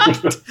and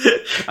shut.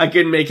 I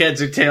couldn't make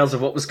heads or tails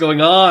of what was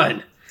going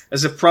on.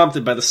 As if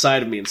prompted by the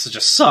sight of me in such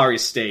a sorry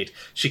state,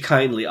 she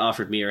kindly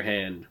offered me her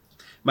hand.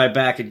 My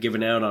back had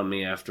given out on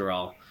me after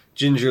all.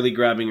 Gingerly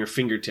grabbing her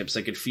fingertips,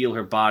 I could feel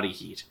her body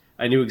heat.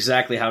 I knew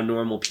exactly how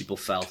normal people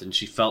felt, and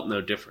she felt no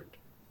different.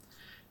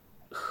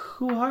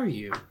 Who are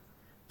you?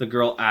 The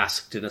girl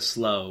asked in a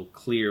slow,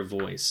 clear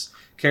voice,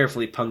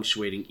 carefully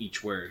punctuating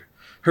each word.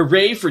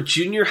 Hooray for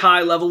junior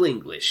high-level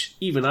English.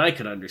 Even I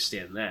could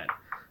understand that.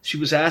 She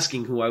was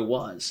asking who I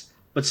was.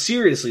 But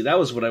seriously, that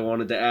was what I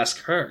wanted to ask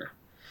her.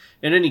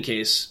 In any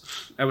case,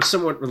 I was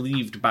somewhat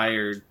relieved by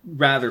her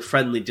rather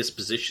friendly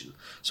disposition,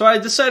 so I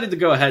decided to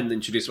go ahead and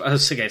introduce her. I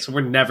was like, okay, so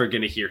we're never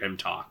going to hear him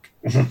talk.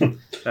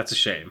 That's a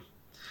shame.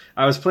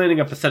 I was planning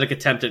a pathetic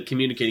attempt at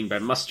communicating by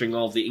mustering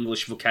all of the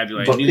English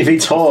vocabulary. But if he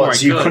talks,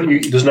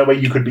 there's no way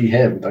you could be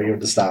him, don't you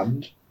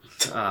understand?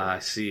 I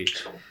see.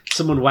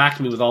 Someone whacked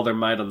me with all their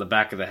might on the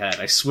back of the head.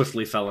 I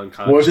swiftly fell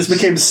unconscious. What if this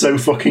became so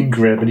fucking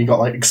grim and he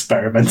got,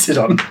 experimented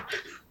on?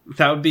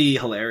 That would be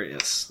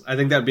hilarious. I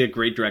think that would be a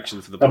great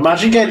direction for the book.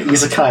 Imagine getting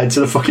isekai into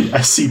the fucking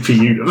SCP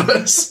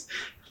universe.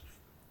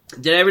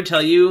 Did I ever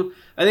tell you?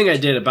 I think I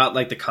did, about,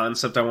 the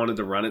concept I wanted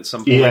to run at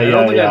some point. Yeah,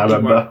 I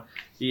remember.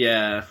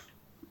 Yeah.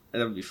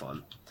 That would be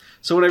fun.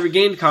 So when I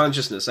regained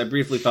consciousness, I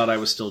briefly thought I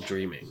was still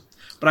dreaming.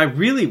 But I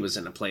really was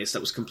in a place that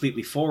was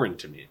completely foreign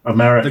to me.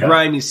 America. The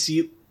grimy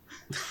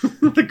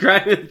the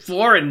grimy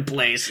foreign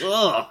place.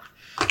 Ugh.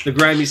 The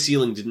grimy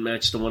ceiling didn't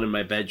match the one in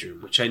my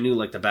bedroom, which I knew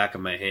like the back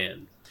of my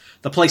hand.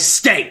 The place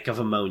stank of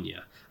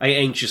ammonia. I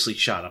anxiously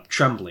shot up,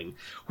 trembling.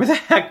 Where the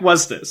heck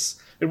was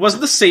this? It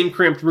wasn't the same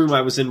cramped room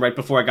I was in right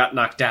before I got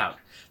knocked out.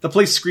 The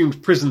place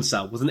screamed prison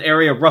cell, with an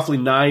area roughly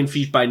 9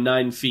 feet by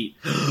 9 feet.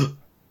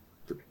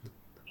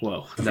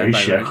 Whoa.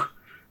 Ratio.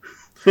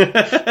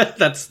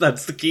 That's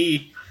the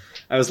key.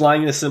 I was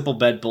lying in a simple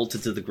bed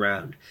bolted to the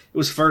ground. It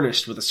was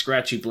furnished with a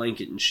scratchy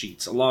blanket and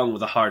sheets, along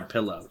with a hard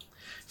pillow.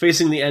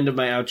 Facing the end of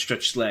my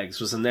outstretched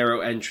legs was a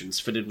narrow entrance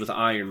fitted with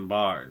iron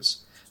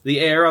bars. The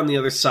air on the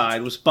other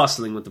side was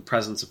bustling with the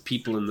presence of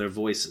people and their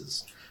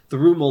voices. The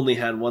room only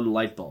had one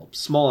light bulb,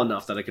 small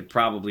enough that I could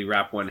probably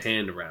wrap one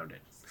hand around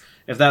it.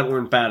 If that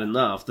weren't bad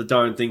enough, the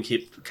darn thing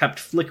kept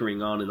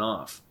flickering on and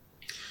off.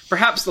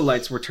 Perhaps the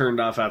lights were turned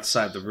off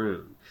outside the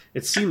room.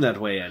 It seemed that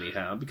way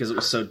anyhow, because it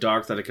was so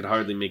dark that I could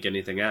hardly make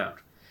anything out.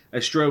 I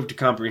strove to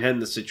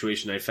comprehend the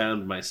situation I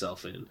found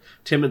myself in,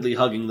 timidly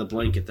hugging the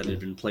blanket that had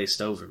been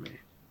placed over me.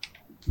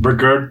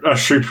 Begin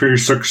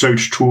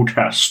SCP-6H2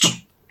 test.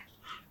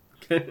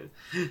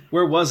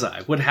 Where was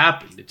I? What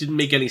happened? It didn't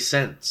make any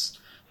sense.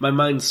 My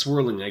mind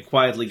swirling, I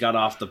quietly got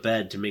off the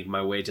bed to make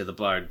my way to the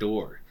barred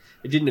door.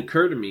 It didn't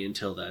occur to me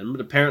until then,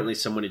 but apparently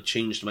someone had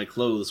changed my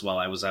clothes while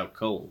I was out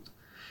cold.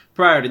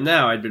 Prior to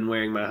now, I'd been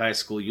wearing my high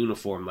school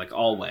uniform like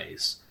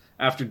always.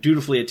 After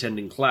dutifully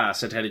attending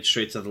class, I'd headed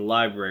straight to the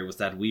library with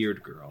that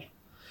weird girl.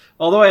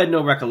 Although I had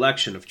no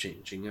recollection of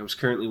changing, I was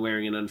currently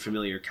wearing an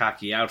unfamiliar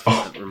khaki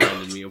outfit that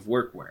reminded me of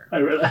workwear. I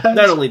realized.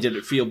 Not only did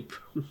it feel...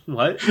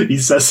 What? He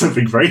says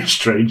something very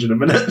strange in a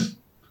minute.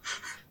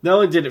 Not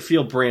only did it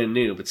feel brand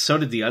new, but so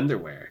did the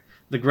underwear.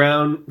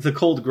 The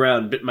cold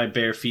ground bit my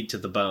bare feet to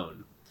the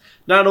bone.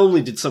 Not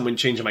only did someone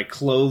change my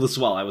clothes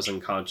while I was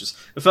unconscious,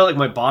 it felt like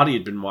my body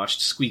had been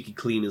washed squeaky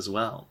clean as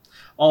well.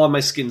 All of my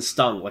skin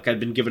stung, like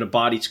I'd been given a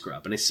body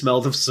scrub, and I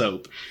smelled of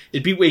soap.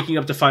 It'd be waking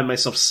up to find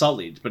myself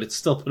sullied, but it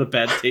still put a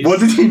bad taste. What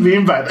did he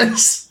mean by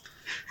this?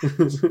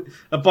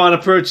 Upon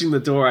approaching the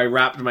door, I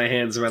wrapped my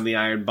hands around the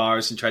iron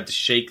bars and tried to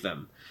shake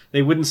them.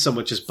 They wouldn't so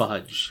much as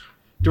budge.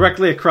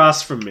 Directly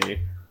across from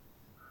me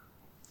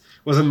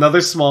was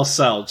another small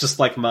cell, just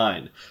like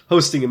mine,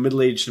 hosting a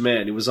middle-aged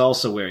man who was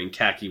also wearing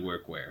khaki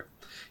workwear.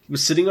 He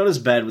was sitting on his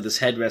bed with his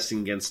head resting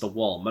against the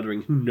wall,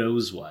 muttering who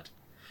knows what.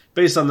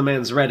 Based on the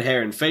man's red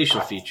hair and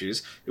facial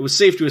features, it was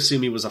safe to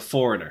assume he was a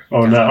foreigner.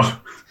 Oh, no.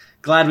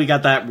 Glad we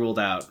got that ruled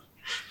out.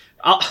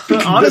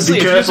 Honestly,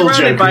 if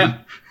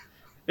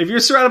you're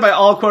surrounded by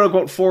all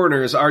quote-unquote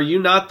foreigners, are you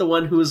not the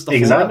one who is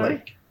the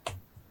foreigner?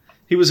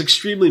 He was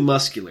extremely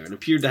muscular and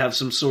appeared to have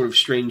some sort of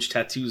strange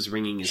tattoos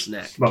ringing his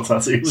neck. Not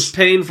tattoos. It was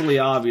painfully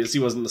obvious he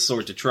wasn't the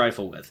sort to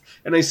trifle with,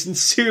 and I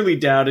sincerely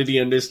doubted he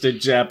understood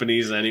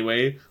Japanese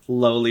anyway,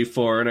 lowly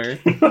foreigner.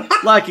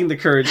 Lacking the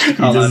courage to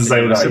call out to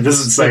him, He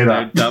doesn't say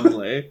that.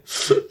 Dumbly.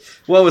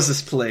 What was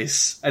this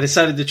place? I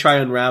decided to try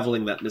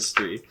unraveling that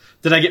mystery.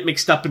 Did I get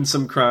mixed up in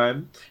some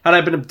crime? Had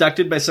I been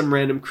abducted by some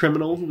random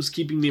criminal who was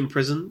keeping me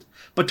imprisoned?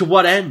 But to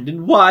what end,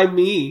 and why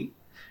me?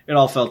 It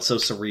all felt so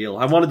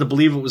surreal. I wanted to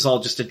believe it was all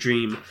just a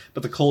dream,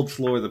 but the cold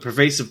floor, the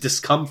pervasive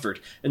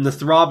discomfort, and the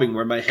throbbing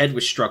where my head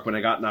was struck when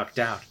I got knocked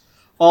out,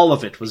 all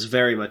of it was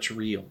very much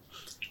real.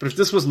 But if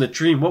this wasn't a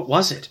dream, what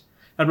was it?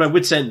 At my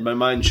wit's end, my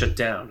mind shut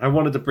down. I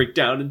wanted to break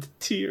down into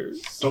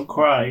tears. Don't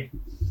cry.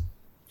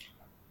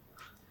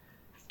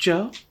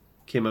 Joe?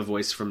 Came a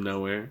voice from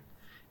nowhere.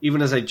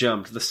 Even as I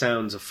jumped, the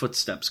sounds of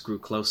footsteps grew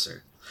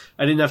closer.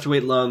 I didn't have to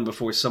wait long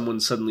before someone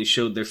suddenly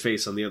showed their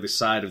face on the other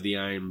side of the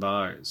iron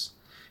bars.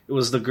 It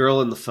was the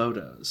girl in the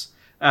photos.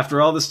 After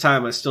all this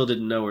time, I still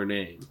didn't know her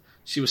name.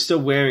 She was still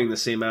wearing the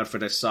same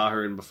outfit I saw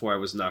her in before I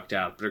was knocked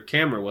out, but her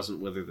camera wasn't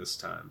with her this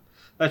time.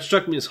 That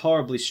struck me as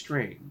horribly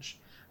strange.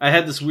 I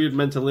had this weird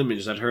mental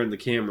image that her and the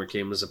camera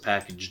came as a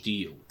package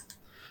deal.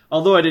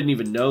 Although I didn't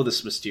even know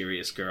this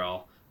mysterious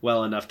girl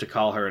well enough to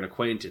call her an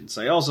acquaintance,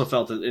 I also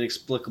felt an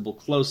inexplicable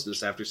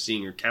closeness after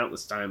seeing her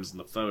countless times in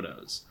the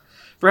photos.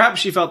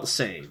 Perhaps she felt the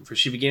same, for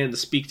she began to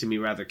speak to me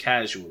rather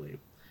casually.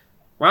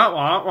 She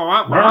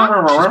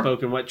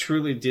spoke in what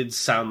truly did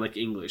sound like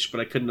English, but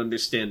I couldn't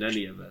understand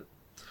any of it.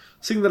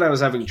 Seeing that I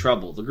was having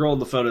trouble, the girl in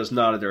the photos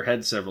nodded her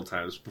head several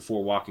times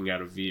before walking out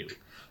of view.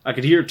 I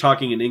could hear her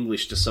talking in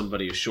English to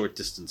somebody a short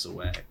distance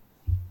away.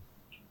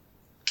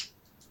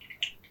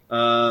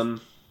 My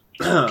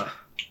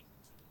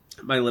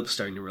lip's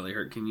starting to really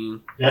hurt. Can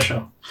you... Yeah,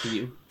 sure.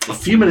 A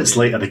few minutes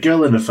later, the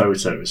girl in the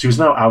photos, who was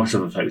now out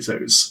of the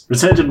photos,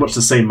 returned in much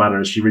the same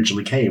manner as she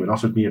originally came and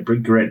offered me a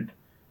big grin.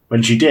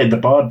 When she did, the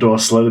barred door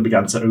slowly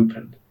began to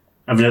open.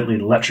 Evidently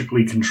an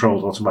electrically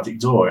controlled automatic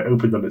door, it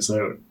opened on its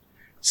own.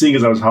 Seeing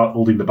as I was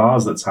holding the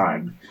bars at the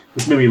time,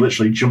 this made me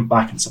literally jump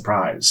back in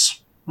surprise.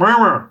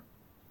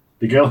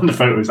 The girl in the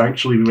photos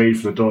actually waited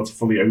for the door to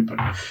fully open,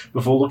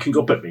 before looking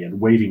up at me and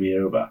waving me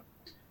over.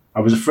 I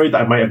was afraid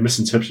that I might have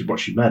misinterpreted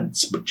what she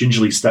meant, but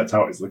gingerly stepped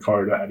out into the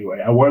corridor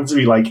anyway. I wanted to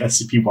be like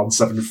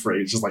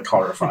SCP-173, it's just like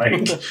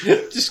horrifying.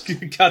 Just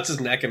cuts his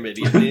neck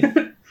immediately.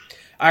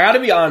 I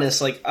gotta be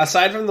honest, like,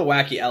 aside from the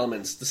wacky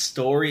elements, the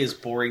story is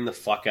boring the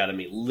fuck out of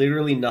me.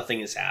 Literally nothing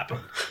has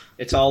happened.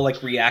 It's all,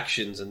 like,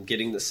 reactions and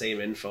getting the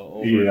same info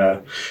over. Yeah.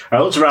 I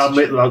looked around,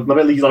 let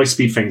me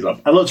speed things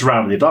up. I looked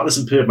around, and the darkness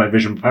impaired my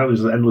vision. Apparently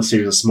there was an endless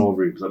series of small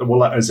rooms that were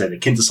let us in,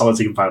 akin to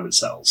solitary confinement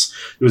cells.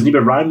 There was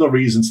neither rhyme nor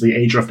reason to the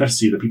age or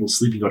ethnicity of the people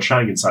sleeping or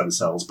chatting inside the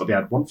cells, but they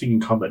had one thing in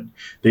common.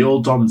 They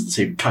all donned the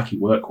same khaki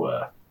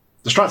workwear.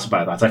 Distracted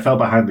by that, I fell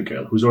behind the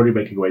girl, who was already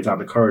making her way down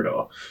the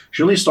corridor.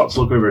 She only stopped to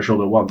look over her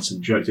shoulder once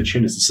and jerked her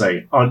chin as to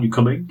say, "Aren't you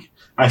coming?"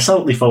 I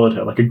silently followed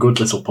her like a good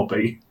little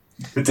puppy.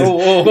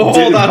 Hold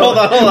on.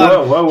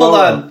 Hold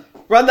on.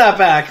 Run that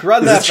back.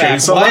 What?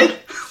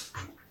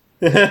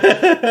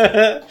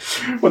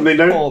 When they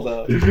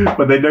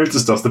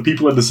noticed us, the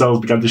people in the cells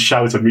began to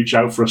shout and reach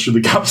out for us through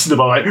the gaps in the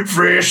bar, like,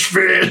 "Fish,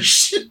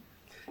 fish!"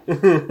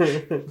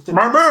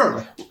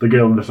 Mama! The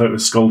girl in the photo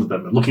scolded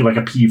them, looking like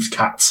a peeved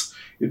cat.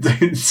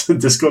 It's a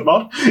Discord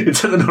mod. It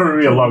took another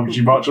real long.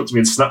 She marched up to me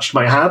and snatched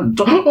my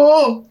hand.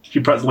 Oh! She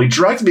practically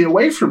dragged me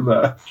away from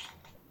there.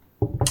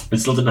 I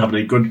still didn't have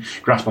any good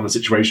grasp on the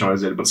situation I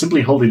was in, but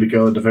simply holding the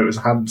girl in the photo's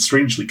hand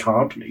strangely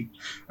calmed me.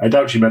 I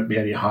doubt she meant me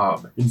any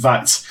harm. In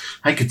fact,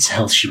 I could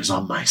tell she was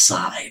on my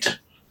side.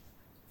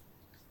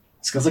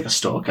 This guy's like a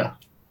stalker.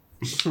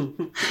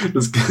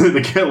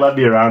 The girl led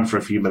me around for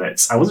a few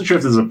minutes. I wasn't sure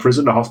if this was a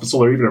prison, a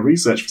hospital, or even a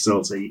research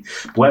facility,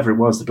 but whatever it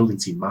was, the building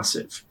seemed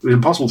massive. It was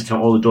impossible to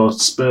count all the doors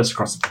dispersed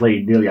across the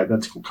plain, nearly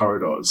identical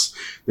corridors.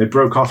 They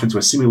broke off into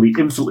a seemingly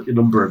infinite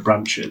number of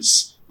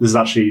branches. This is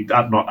actually,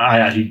 I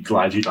actually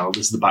glad you know,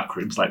 this is the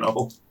Backrooms light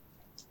novel.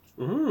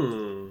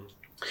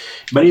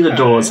 Many of the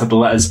doors had the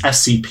letters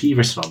SCP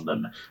written on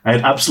them. I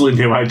had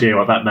absolutely no idea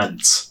what that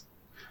meant.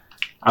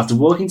 After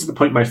walking to the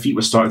point my feet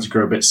were starting to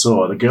grow a bit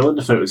sore, the girl in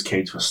the photos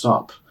came to a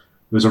stop.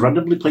 There was a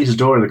randomly placed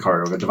door in the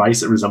corridor with a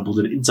device that resembled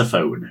an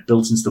interphone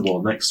built into the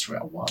wall next to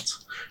it. What?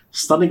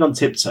 Standing on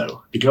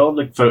tiptoe, the girl in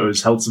the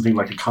photos held something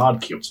like a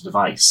card key up to the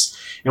device.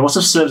 It must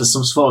have served as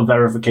some sort of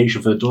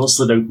verification, for the door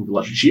slid open with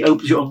electric. She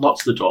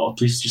unlocked the door.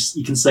 Please,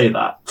 you can say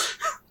that.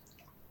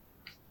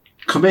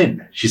 "Come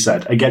in," she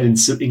said, again in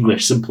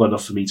English simple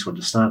enough for me to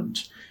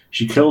understand.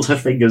 She curled her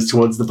fingers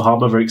towards the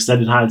palm of her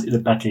extended hand in a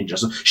beckoning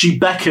gesture. She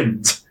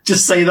beckoned.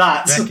 Just say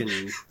that.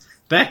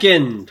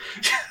 Beckoned.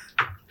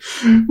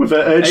 With her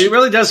urge. It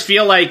really does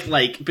feel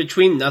like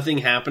between nothing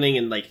happening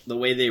and like the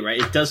way they write,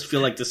 it does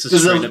feel like this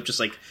is straight up just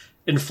like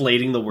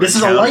inflating the word. This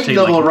is a light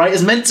novel, right?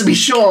 It's meant to be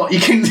short. You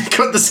can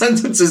cut the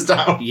sentences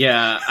down.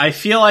 Yeah, I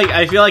feel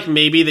like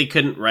maybe they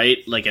couldn't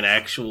write like an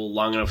actual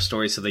long enough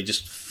story, so they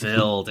just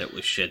filled it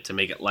with shit to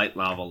make it light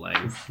novel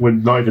length. We're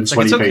not even 20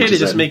 pages. It's okay to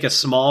just make a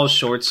small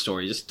short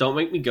story. Just don't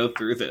make me go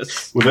through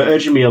this. With her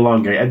urging me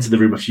along, I entered the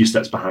room a few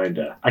steps behind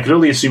her. I could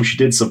only assume she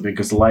did something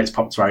because the lights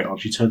popped right on.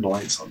 She turned the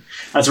lights on.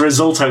 As a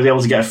result, I was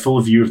able to get a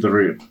full view of the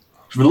room.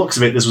 From the looks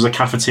of it, this was a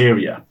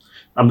cafeteria.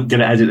 I'm going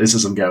to edit this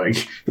as I'm going.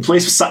 The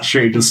place was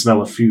saturated with the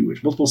smell of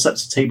food. Multiple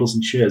sets of tables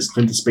and chairs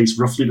claimed a space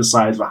roughly the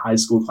size of a high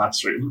school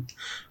classroom.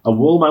 A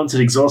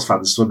wall-mounted exhaust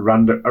fan stood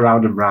around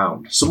and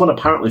round. Someone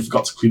apparently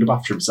forgot to clean up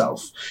after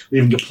himself,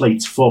 leaving a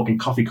plate, fork and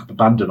coffee cup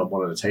abandoned on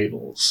one of the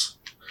tables.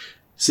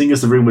 Seeing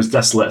as the room was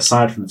desolate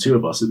aside from the two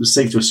of us, it was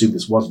safe to assume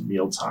this wasn't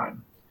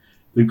mealtime.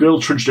 The girl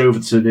trudged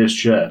over to the nearest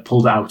chair,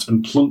 pulled it out,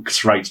 and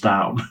plunked right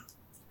down.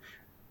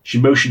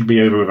 She motioned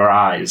me over with her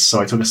eyes, so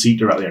I took a seat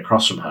directly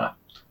across from her.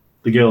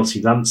 The girl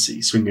seemed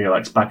antsy, swinging her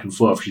legs back and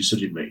forth. She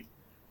studied me.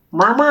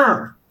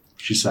 "Mama,"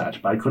 she said,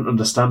 but I couldn't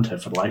understand her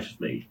for the life of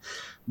me.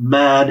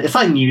 Man, if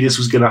I knew this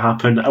was going to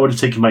happen, I would have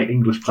taken my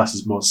English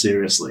classes more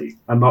seriously.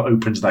 I'm not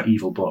open to that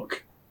evil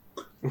book.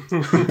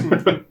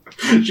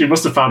 She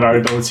must have found our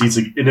inability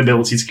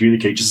to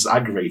communicate just as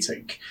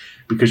aggravating,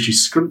 because she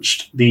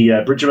scrunched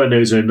the bridge of her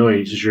nose in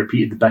annoyance as she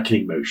repeated the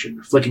beckoning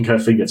motion, flicking her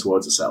finger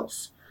towards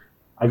herself.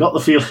 I got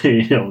the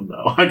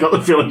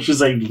feeling she was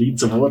saying lean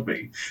toward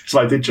me, so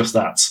I did just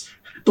that.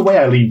 The way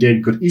I leaned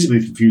in could easily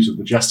be confused with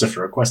the gesture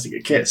for requesting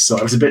a kiss, so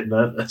I was a bit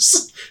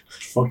nervous.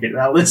 Fucking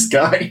hell, this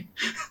guy.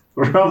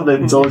 Rather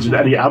than indulge in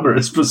any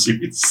amorous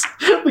pursuits,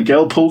 the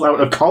girl pulled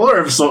out a collar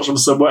of sorts from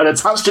somewhere and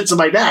attached it to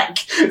my neck.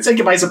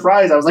 Taken by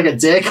surprise, I was like a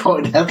deer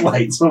caught in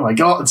headlights. Oh my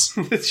god.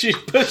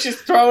 She's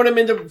throwing him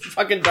into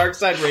fucking Dark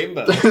Side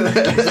Rainbow.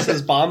 This is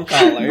his bomb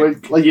collar.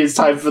 Like it's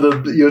time for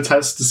your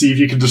test to see if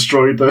you can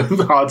destroy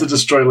the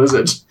hard-to-destroy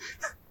lizard.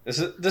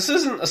 This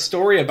isn't a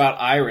story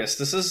about Iris.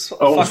 This is a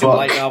fucking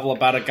light novel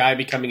about a guy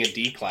becoming a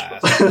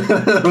D-class.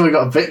 We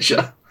got a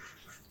picture.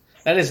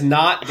 That is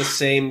not the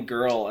same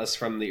girl as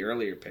from the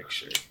earlier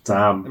picture.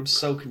 Damn. I'm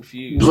so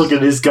confused. Look at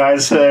this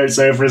guy's hair. It's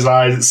over his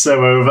eyes. It's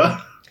so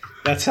over.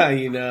 That's how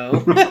you know.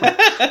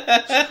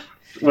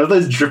 What are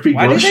those drippy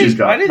gloves she's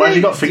got? Why have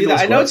you got fingerless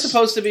gloves? I know it's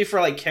supposed to be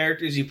for like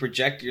characters you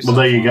project yourself.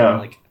 Well, there you go.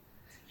 Like,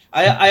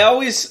 I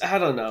always, I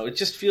don't know. It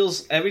just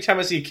feels, every time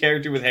I see a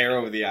character with hair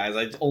over the eyes,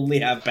 I only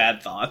have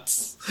bad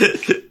thoughts.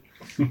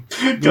 Can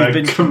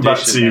I come back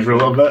to you for a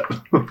little bit?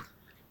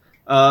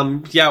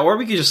 Yeah, or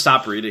we could just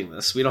stop reading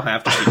this. We don't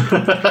have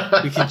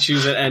to. We can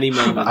choose at any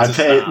moment.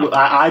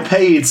 I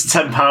paid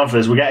 £10 for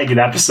this. We're getting an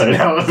episode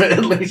out of it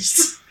at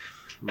least.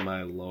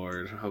 My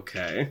lord.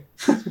 Okay.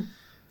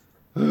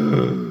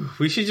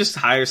 We should just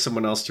hire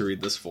someone else to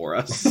read this for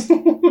us.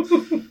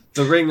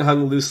 The ring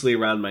hung loosely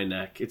around my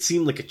neck. It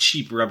seemed like a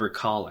cheap rubber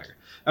collar.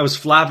 I was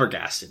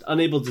flabbergasted,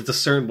 unable to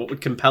discern what would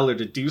compel her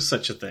to do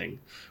such a thing.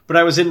 But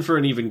I was in for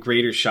an even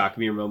greater shock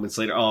mere moments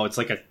later. Oh, it's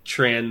like a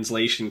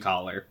translation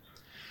collar.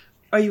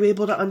 Are you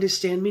able to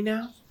understand me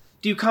now?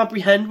 Do you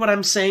comprehend what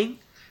I'm saying?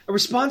 A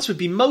response would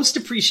be most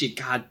appreciated.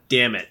 God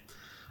damn it.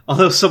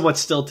 Although somewhat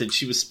stilted,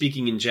 she was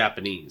speaking in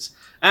Japanese.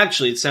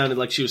 Actually, it sounded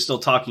like she was still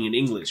talking in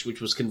English,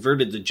 which was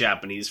converted to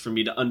Japanese for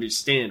me to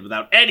understand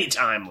without any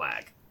time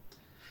lag.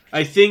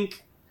 I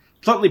think,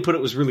 bluntly put,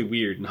 it was really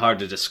weird and hard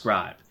to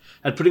describe.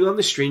 Had putting on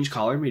this strange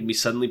collar made me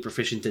suddenly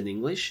proficient in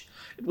English?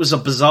 It was a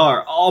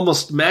bizarre,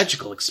 almost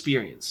magical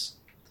experience.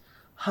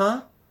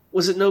 Huh?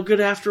 Was it no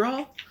good after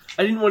all?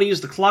 I didn't want to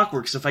use the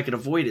clockworks if I could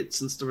avoid it,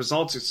 since the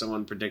results are so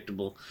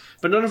unpredictable.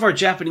 But none of our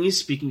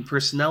Japanese-speaking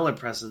personnel are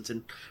present,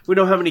 and we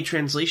don't have any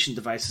translation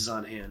devices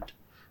on hand.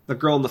 The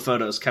girl in the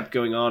photos kept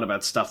going on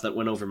about stuff that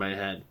went over my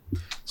head.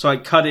 So I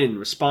cut in,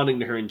 responding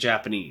to her in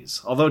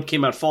Japanese. Although it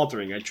came out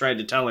faltering, I tried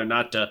to tell her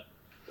not to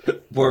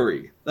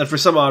worry, that for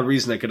some odd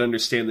reason I could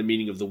understand the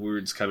meaning of the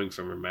words coming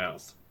from her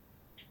mouth.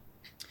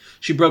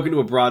 She broke into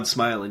a broad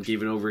smile and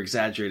gave an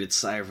over-exaggerated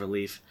sigh of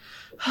relief.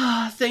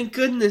 Ah, thank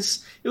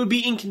goodness. It would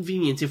be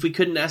inconvenient if we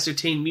couldn't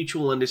ascertain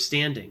mutual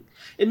understanding.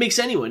 It makes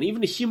anyone,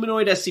 even a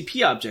humanoid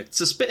SCP object,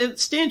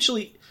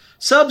 substantially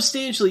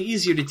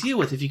easier to deal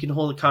with if you can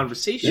hold a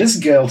conversation. This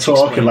girl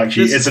talking like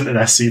she isn't an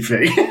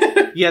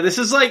SCP. Yeah, this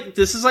is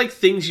like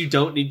things you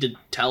don't need to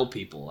tell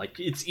people. Like,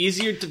 it's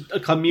easier to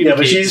communicate. Yeah,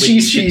 but she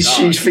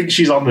thinks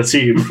she's on the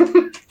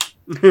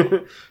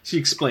team. She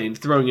explained,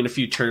 throwing in a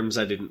few terms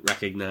I didn't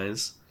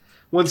recognize.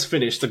 Once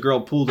finished, the girl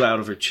pulled out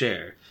of her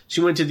chair.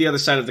 She went to the other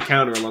side of the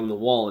counter along the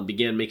wall and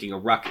began making a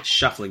ruckus,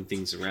 shuffling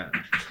things around.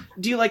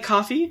 Do you like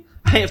coffee?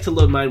 I have to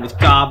load mine with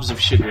gobs of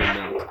sugar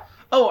and milk.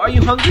 Oh, are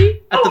you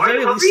hungry? At the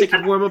very least, I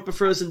could warm up a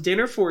frozen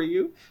dinner for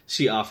you,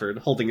 she offered,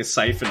 holding a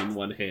siphon in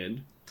one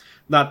hand.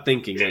 Not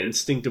thinking, I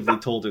instinctively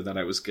told her that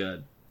I was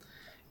good.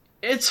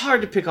 It's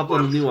hard to pick up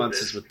little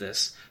nuances with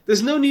this.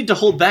 There's no need to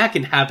hold back,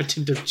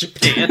 inhabitant of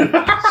Japan.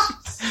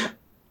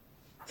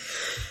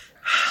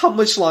 How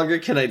much longer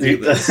can I do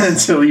this?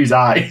 Until you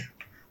die.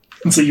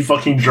 Until you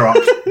fucking drop.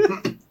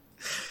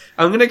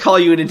 I'm going to call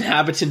you an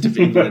inhabitant of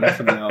England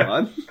from now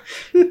on.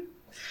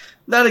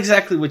 Not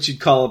exactly what you'd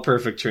call a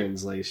perfect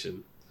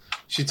translation.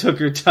 She took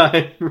her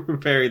time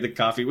preparing the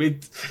coffee.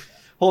 Wait,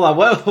 hold on.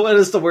 What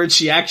is the word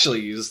she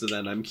actually used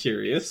then? I'm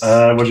curious.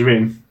 What do you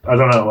mean? I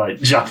don't know,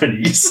 like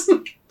Japanese.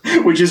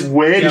 Which is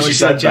weird. Yeah, she she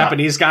said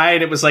Japanese guy,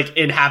 and it was like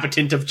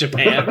inhabitant of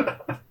Japan.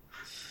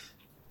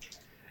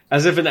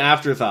 As if an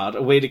afterthought,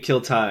 a way to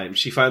kill time,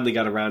 she finally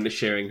got around to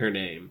sharing her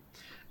name.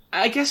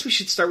 I guess we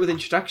should start with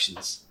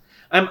introductions.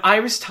 I'm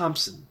Iris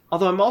Thompson,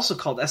 although I'm also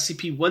called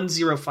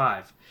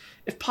SCP-105.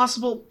 If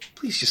possible,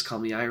 please just call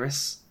me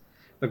Iris.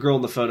 The girl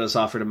in the photos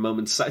offered a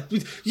moment's silence.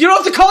 You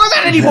don't have to call her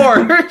that anymore!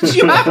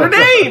 You have her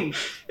name!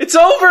 It's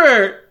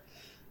over!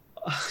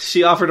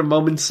 She offered a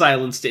moment's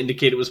silence to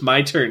indicate it was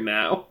my turn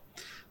now.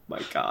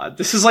 My god,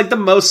 this is like the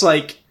most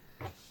like...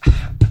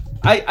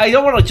 I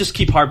don't want to just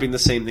keep harping the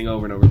same thing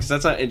over and over because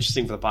that's not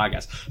interesting for the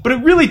podcast. But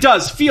it really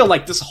does feel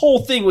like this whole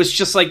thing was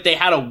just like they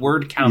had a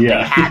word count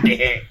they had to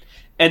hit.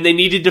 And they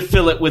needed to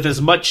fill it with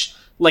as much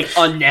like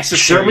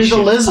unnecessary Show me the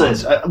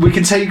lizard. We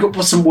can take up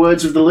some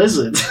words with the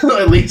lizard.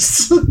 At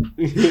least. I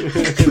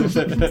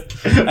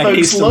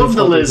love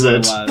the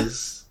lizard.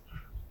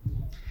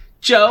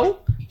 Joe?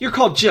 You're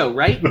called Joe,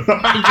 right? In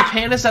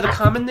Japan, is that a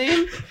common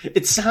name?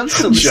 It sounds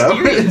so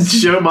mysterious.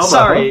 Joe Mama.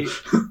 Sorry.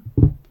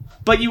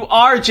 But you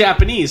are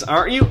Japanese,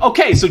 aren't you?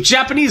 Okay, so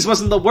Japanese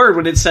wasn't the word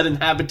when it said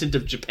inhabitant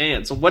of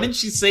Japan. So what did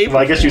she say? Well,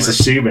 I guess she was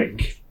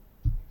assuming.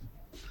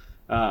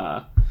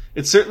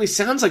 It certainly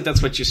sounds like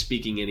that's what you're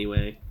speaking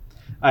anyway.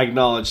 I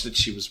acknowledged that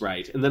she was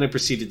right, and then I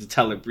proceeded to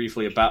tell her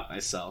briefly about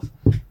myself.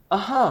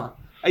 Uh-huh,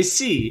 I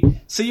see.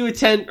 So you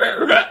attend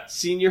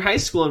senior high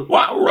school in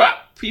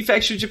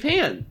Prefecture,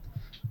 Japan.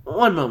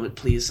 One moment,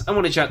 please. I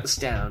want to jot this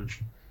down.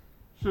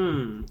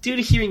 Due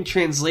to hearing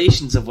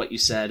translations of what you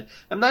said,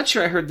 I'm not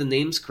sure I heard the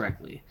names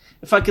correctly.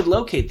 If I could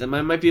locate them,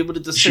 I might be able to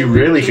discern. She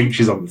really thinks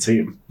she's on the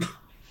team.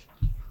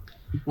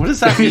 What does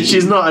that mean?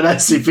 She's not an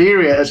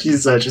SCP,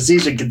 she's a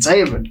strategic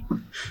containment.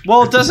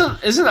 Well,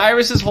 isn't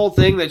Iris's whole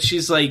thing that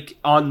she's like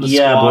on the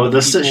squad? Yeah, but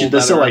they're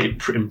still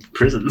like in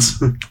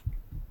prisons.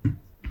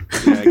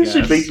 Yeah,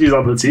 she thinks she's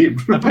on the team.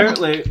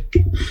 Apparently,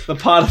 the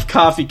pot of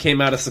coffee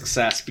came out a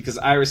success because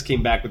Iris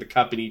came back with a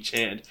cup in each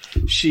hand.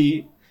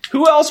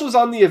 Who else was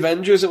on the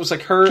Avengers? It was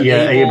like her,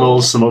 yeah,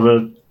 Abel, some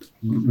other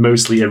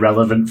mostly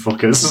irrelevant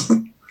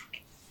fuckers.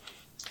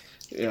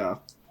 Yeah.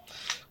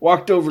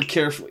 Walked over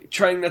carefully,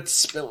 trying not to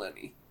spill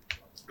any.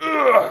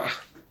 Ugh.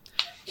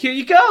 Here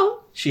you go.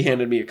 She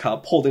handed me a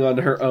cup, holding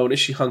onto her own as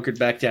she hunkered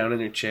back down in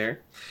her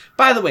chair.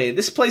 By the way,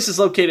 this place is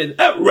located in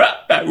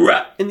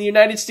the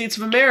United States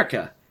of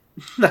America.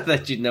 Not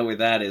that you'd know where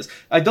that is.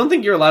 I don't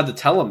think you're allowed to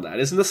tell them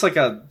that. Isn't this like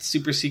a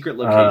super secret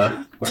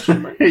location?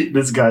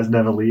 This guy's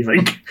never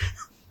leaving.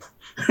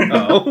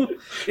 Oh.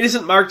 It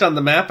isn't marked on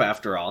the map,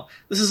 after all.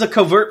 This is a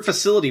covert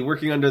facility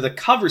working under the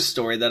cover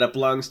story that it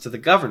belongs to the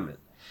government.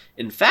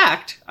 In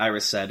fact,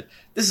 Iris said,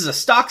 this is a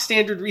stock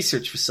standard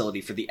research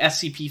facility for the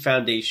SCP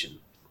Foundation.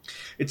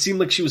 It seemed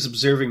like she was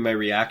observing my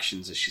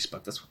reactions as she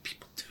spoke. That's what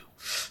people do.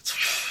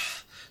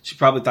 She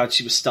probably thought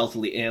she was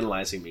stealthily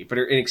analyzing me, but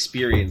her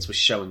inexperience was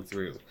showing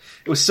through.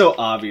 It was so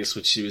obvious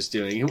what she was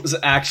doing. It was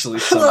actually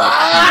so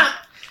much.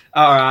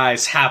 Our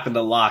eyes happened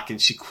to lock,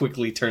 and she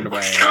quickly turned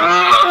away.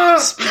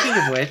 Speaking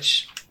of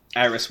which,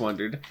 Iris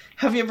wondered,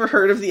 have you ever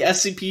heard of the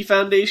SCP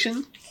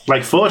Foundation?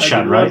 Like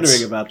 4chan, right? I've been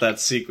wondering about that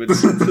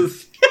sequence.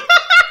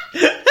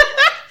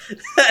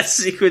 That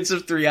sequence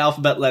of 3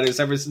 alphabet letters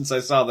ever since I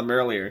saw them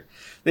earlier.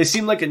 They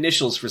seemed like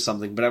initials for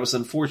something, but I was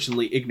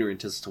unfortunately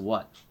ignorant as to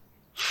what.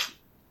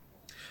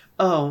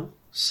 Oh,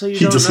 so you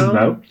don't doesn't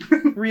know?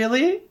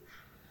 Really?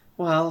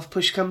 Well, if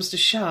push comes to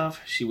shove,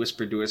 she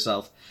whispered to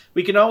herself,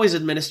 we can always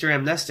administer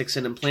amnestics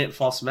and implant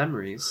false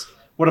memories.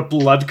 What a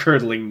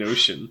blood-curdling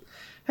notion.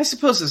 I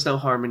suppose there's no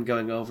harm in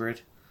going over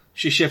it.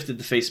 She shifted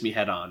to face me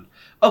head-on.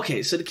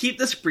 Okay, so to keep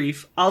this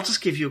brief, I'll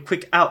just give you a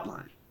quick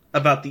outline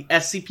about the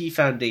SCP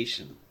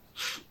Foundation.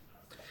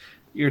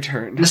 Your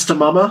turn. Mr.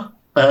 Mama?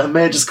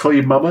 May I just call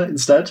you Mama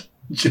instead?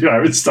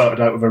 I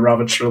started out with a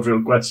rather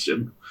trivial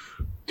question.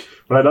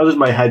 When I nodded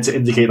my head to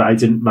indicate that I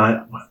didn't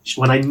mind,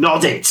 when I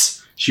nodded,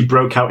 she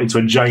broke out into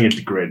a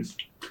giant grin.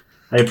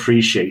 I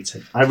appreciate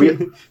it.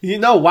 You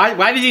know,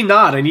 why did he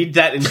nod? I need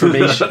that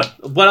information.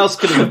 What else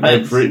could it have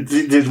meant? Was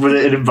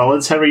it an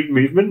involuntary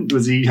movement?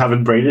 Was he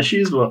having brain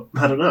issues? Well,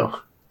 I don't know.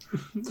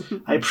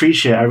 I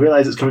appreciate it. I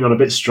realise it's coming on a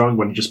bit strong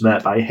when you just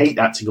met, but I hate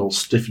acting all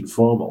stiff and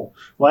formal.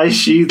 Why is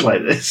she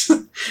like this?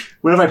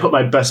 Whenever I put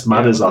my best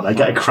manners on, I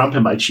get a cramp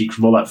in my cheek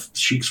from all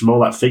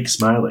that fake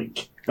smiling.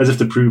 As if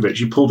to prove it,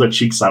 she pulled her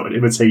cheeks out in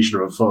imitation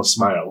of a forced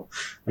smile.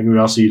 I'm going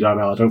to ask you,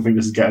 Darnell, I don't think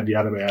this is getting the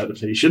anime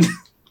adaptation.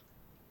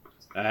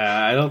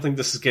 I don't think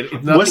this is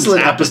getting... We're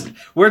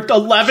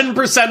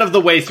 11% of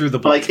the way through the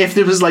book. Like, if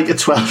there was like a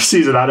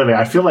 12-season anime,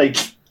 I feel like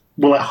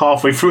we're like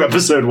halfway through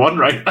episode 1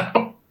 right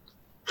now.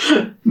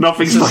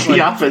 Nothing's fucking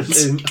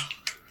happened.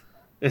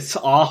 It's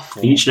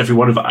awful. Each and every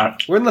one of our...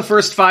 We're in the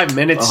first 5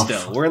 minutes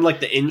still. We're in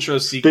like the intro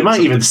sequence. They might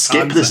even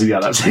skip this in the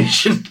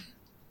adaptation.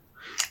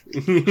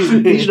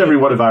 Each and every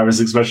one of Iris'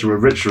 expressions were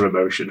rich with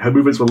emotion. Her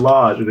movements were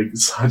large and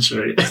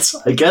exaggerated.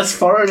 I guess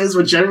foreigners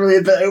were generally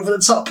a bit over the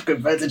top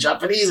compared to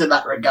Japanese in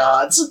that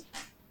regard.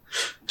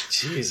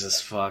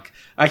 Jesus fuck.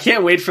 I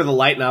can't wait for the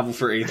light novel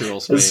for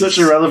Aetheral Space. As such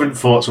irrelevant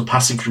thoughts were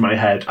passing through my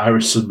head,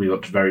 Iris suddenly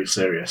looked very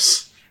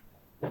serious.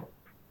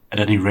 At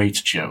any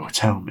rate, Joe,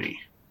 tell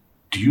me,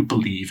 do you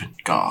believe in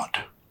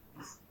God?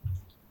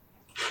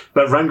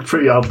 That rang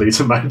pretty oddly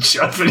to my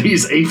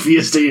Japanese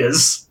atheist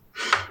ears.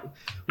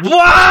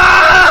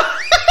 What?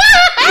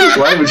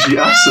 Why would she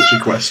ask such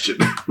a question?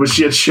 Was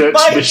she a church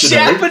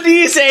missionary?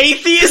 Japanese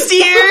atheist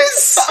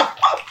ears?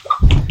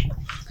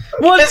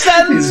 What does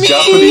that mean? He's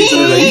Japanese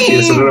and an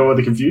atheist. I don't know what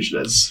the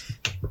confusion is.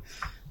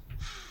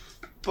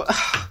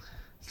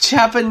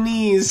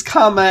 Japanese,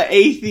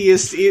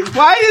 atheist.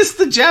 Why is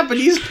the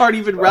Japanese part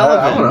even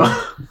relevant? I don't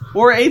know.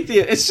 Or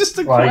atheist. It's just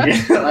a question.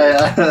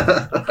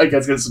 I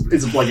guess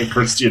it's like a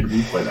Christian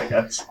viewpoint, I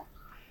guess.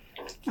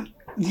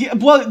 Yeah,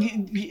 well,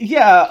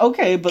 yeah,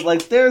 okay, but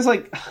like, there's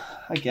like,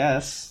 I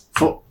guess.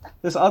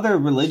 There's other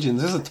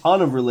religions. There's a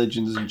ton of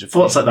religions in Japan.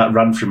 Thoughts like that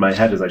ran through my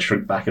head as I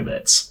shrunk back a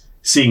bit.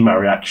 Seeing my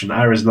reaction,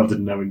 Iris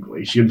nodded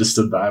knowingly. She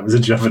understood that I was a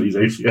Japanese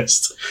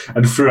atheist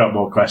and threw out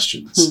more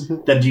questions.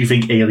 Then do you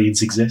think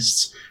aliens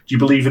exist? Do you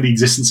believe in the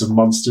existence of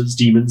monsters,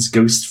 demons,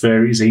 ghosts,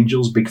 fairies,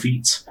 angels, big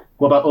feet?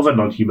 What about other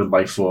non-human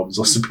life forms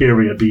or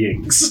superior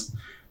beings?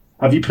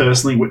 Have you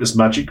personally witnessed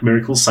magic,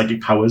 miracles,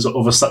 psychic powers, or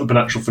other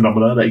supernatural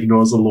phenomena that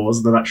ignores the laws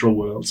of the natural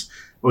world?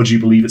 Or do you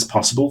believe it's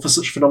possible for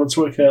such phenomena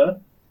to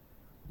occur?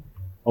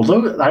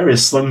 Although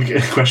Iris slung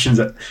questions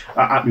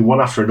at me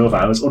one after another,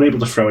 I was unable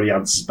to throw any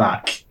answers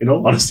back. In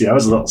all honesty, I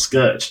was a little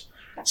scared.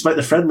 Despite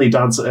the friendly,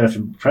 down-to-earth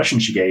impression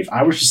she gave,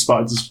 Iris just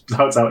started to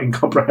spout out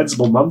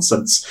incomprehensible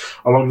nonsense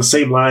along the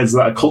same lines as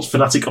that occult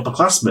fanatic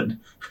upperclassman.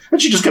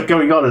 And she just kept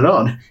going on and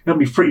on. It had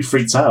me pretty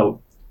freaked out.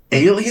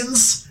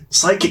 Aliens?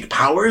 Psychic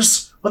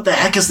powers? What the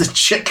heck is this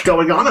chick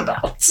going on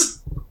about?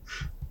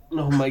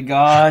 Oh my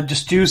god,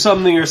 just do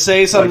something or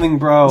say something,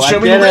 bro. Show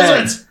me the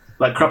wizard!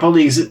 Like crap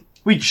only exists.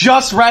 We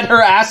just read her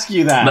ask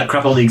you that. That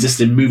crap only exists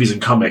in movies and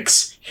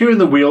comics. Here in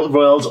the real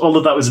world, all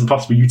of that was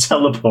impossible. You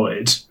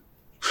teleported.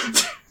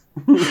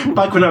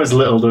 Back when I was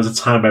little, there was a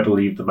time I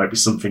believed there might be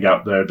something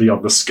out there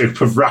beyond the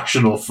scope of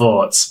rational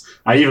thoughts.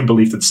 I even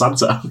believed in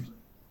Santa.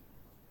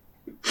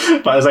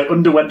 But as I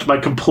underwent my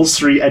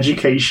compulsory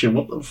education,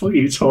 what the fuck are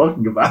you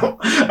talking about?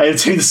 I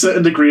attained a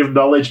certain degree of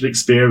knowledge and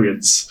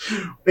experience.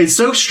 It's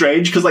so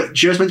strange, because like,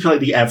 Joe's meant to be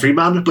like the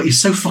everyman, but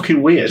he's so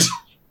fucking weird.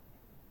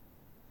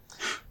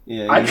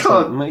 Yeah, I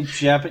can't. Like,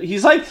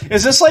 he's like,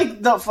 is this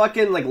like the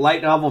fucking like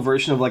light novel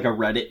version of like a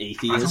Reddit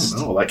atheist? I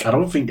don't know. Like, I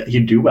don't think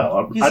he'd do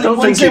well. He's I don't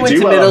like, think he'd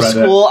do well. Middle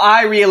school,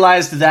 I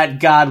realized that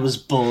God was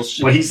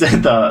bullshit. Well, he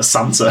said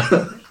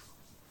Santa.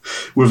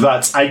 With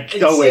that,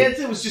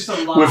 Santa was just a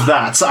lie. With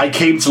that, I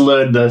came to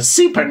learn the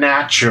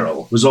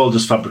supernatural was all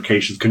just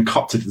fabrications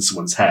concocted in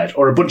someone's head,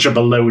 or a bunch of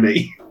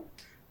baloney.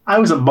 I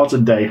was a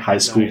modern-day high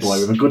school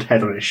boy with a good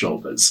head on his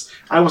shoulders.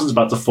 I wasn't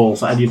about to fall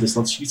for any of this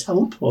nonsense. You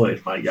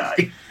teleported, my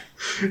guy.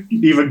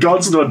 Neither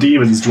gods nor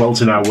demons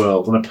dwelt in our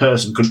world, and a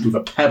person couldn't move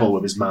a pebble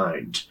with his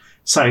mind.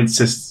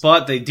 Scientists...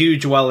 But they do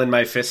dwell in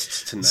my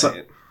fists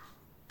tonight.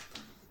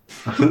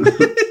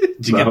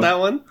 Did you get that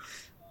one?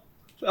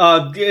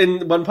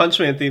 In One Punch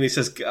Man thing, he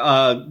says,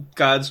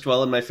 gods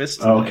dwell in my fists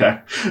tonight. Oh, okay.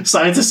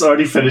 Scientists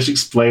already finished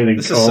explaining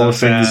this all so the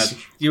things... Sad.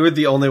 You were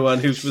the only one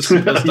who was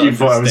supposed to You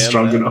thought I was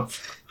strong that.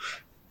 enough.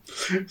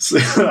 So,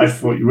 I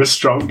thought you were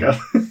stronger.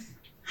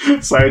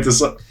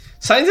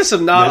 Scientists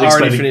have not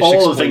already finished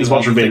all the things explaining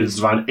Watcher made as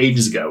divine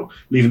ages ago,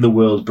 leaving the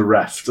world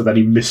bereft of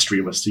any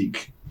mystery or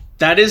mystique.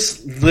 That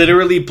is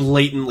literally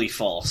blatantly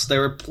false.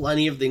 There are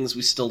plenty of things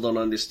we still don't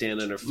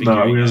understand and are figuring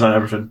out. No, we understand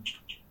everything.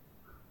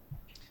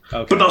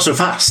 Okay. But not so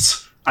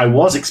fast. I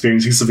was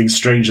experiencing something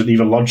strange that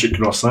neither logic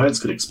nor science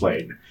could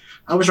explain.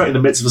 I was right in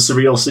the midst of a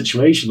surreal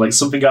situation, like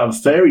something out of a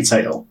fairy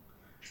tale.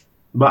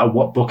 No matter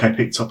what book I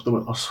picked up, there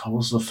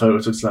was the photo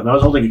took to that. And I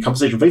was holding a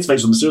conversation face to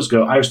face with the mysterious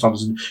girl, Iris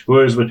Thompson, who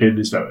always appeared in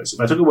these photos. If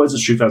I took her words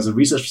as truth, I was in a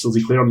research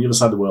facility clear on the other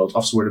side of the world,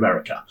 off somewhere in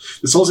America.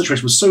 This whole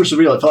situation was so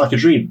surreal, it felt like a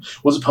dream.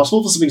 Was it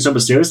possible for something so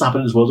mysterious to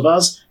happen in this world of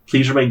ours?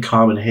 Please remain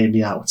calm and hear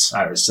me out,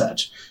 Iris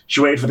said. She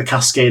waited for the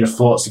cascade of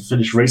thoughts to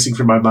finish racing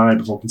through my mind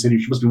before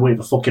continuing. She must have been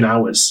waiting for fucking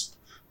hours.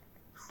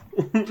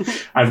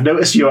 I've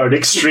noticed you are an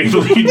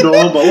extremely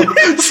normal...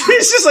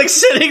 He's just like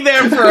sitting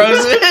there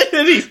frozen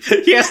and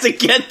he has to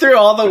get through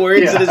all the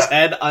words in his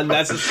head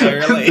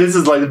unnecessarily. This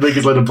is like the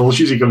biggest line of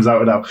bullshit he comes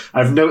out with now.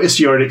 I've noticed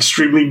you're an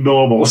extremely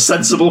normal,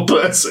 sensible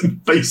person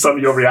based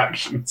on your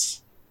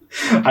reactions.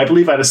 I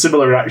believe I had a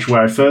similar reaction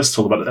where I first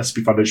told about the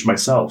SCP Foundation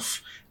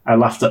myself. I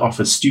laughed it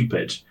off as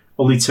stupid,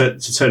 only to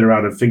turn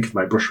around and think of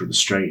my brush with the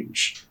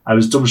strange. I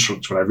was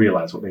dumbstruck when I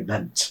realised what they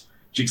meant.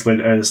 She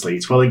explained earnestly,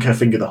 twirling her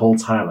finger the whole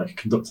time like a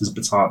conductor's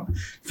baton,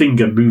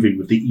 finger moving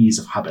with the ease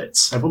of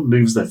habit. Everyone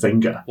moves their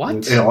finger.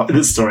 What? In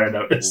this story, I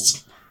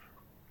noticed.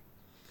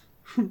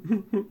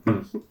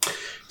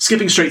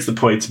 Skipping straight to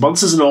the point,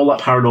 monsters and all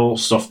that paranormal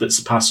stuff that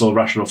surpass all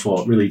rational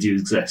thought really do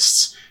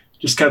exist.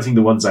 Just counting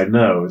the ones I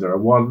know, there are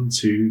 1,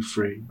 2,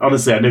 3.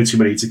 Honestly, I know too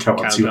many to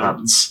count on 2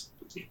 hands.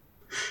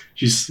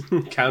 She's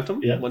count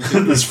them. Yeah, 1,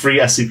 2. There's 3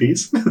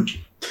 SCPs.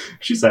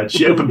 She said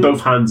she opened both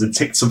hands and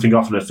ticked something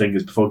off on her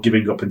fingers before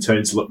giving up and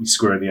turning to look me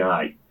square in the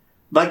eye.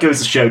 That goes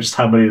to show just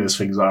how many of those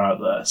things are out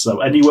there.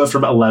 So anywhere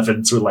from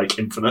 11 to like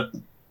infinite.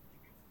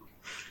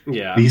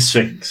 Yeah. These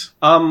things.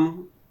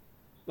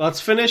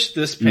 Let's finish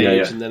this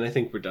page and then I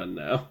think we're done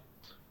now.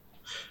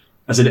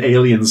 As in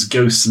aliens,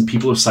 ghosts, and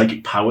people with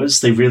psychic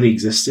powers, they really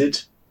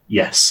existed?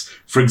 Yes.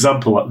 For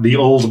example, the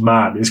old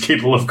man is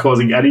capable of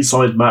causing any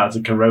solid matter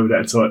to corrode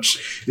at a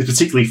touch. It's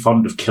particularly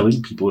fond of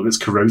killing people with its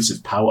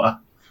corrosive power.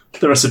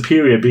 There are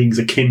superior beings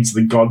akin to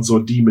the gods or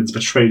demons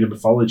portrayed in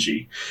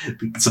mythology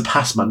that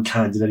surpass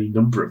mankind in any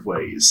number of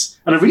ways.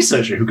 And a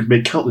researcher who could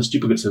make countless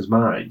duplicates of his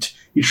mind.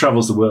 He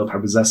travels the world by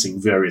possessing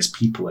various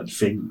people and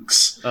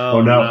things.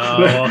 Oh no.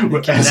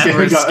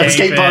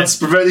 Escape pods.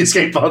 Prevent the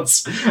escape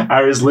pods.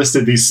 Iris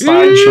listed these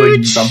spine-chilling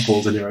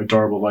examples in her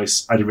adorable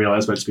voice. I didn't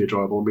realise it was meant to be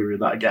adorable. Let me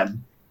read that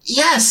again.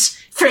 Yes.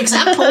 For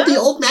example, the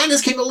old man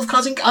is capable of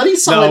causing any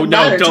solid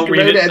matter to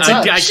corrode at a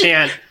touch. I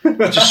can't.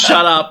 Just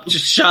shut up.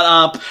 Just shut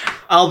up.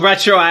 I'll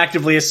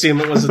retroactively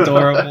assume it was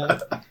adorable.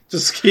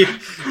 Just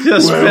finish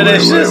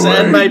this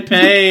and my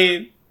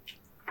pain.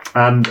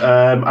 And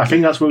I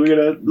think that's where we're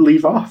going to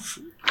leave off.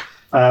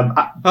 We did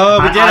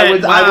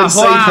it. I would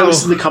say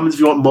post in the comments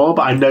if you want more,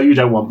 but I know you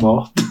don't want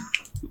more.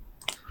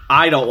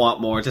 I don't want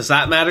more. Does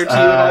that matter to you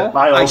at all?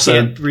 I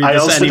can't read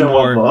this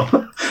anymore. Don't want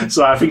more.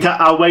 So I think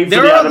I'll wait for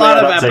the anime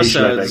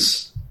adaptation. There are a lot of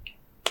episodes.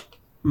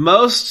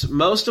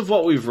 Most of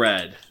what we've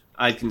read,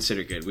 I'd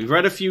consider good. We've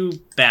read a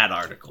few bad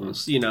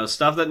articles,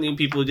 stuff that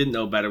people who didn't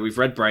know better. We've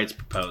read Bright's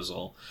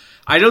proposal.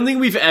 I don't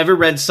think we've ever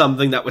read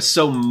something that was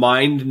so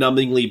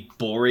mind-numbingly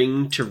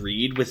boring to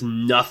read with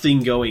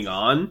nothing going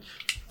on.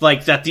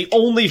 Like, that the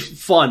only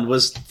fun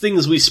was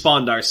things we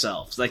spawned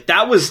ourselves. Like,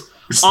 that was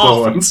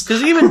awful.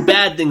 Because even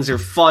bad things are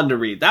fun to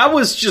read. That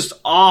was just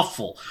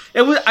awful.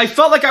 I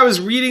felt like I was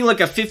reading like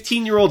a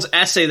 15-year-old's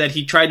essay that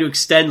he tried to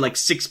extend like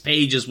 6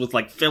 pages with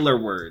like filler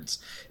words.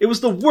 It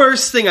was the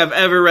worst thing I've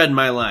ever read in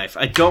my life.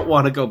 I don't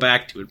want to go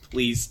back to it.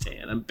 Please,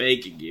 Stan. I'm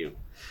begging you.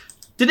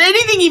 Did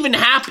anything even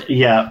happen?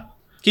 Yeah.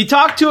 He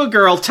talked to a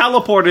girl,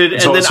 teleported,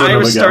 and then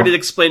Iris started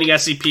explaining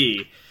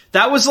SCP.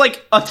 That was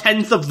like a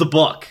 10th of the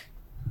book.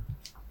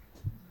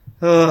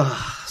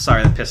 Ugh,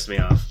 sorry, that pissed me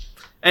off.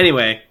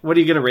 Anyway, what are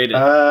you going to rate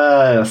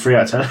it? 3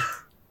 out of 10.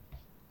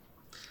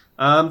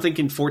 I'm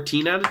thinking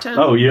 14 out of 10.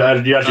 Oh, you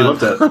actually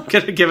loved it. I'm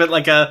going to give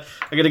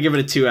it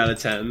a 2 out of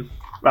 10.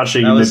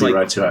 Actually, you may be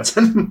right, 2 out of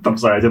 10. I'm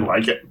sorry, I didn't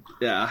like it.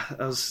 Yeah,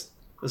 that was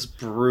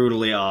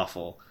brutally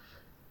awful.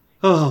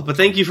 Oh, but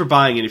thank you for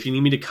buying it. If you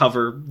need me to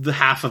cover the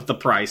half of the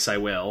price, I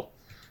will.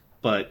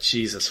 But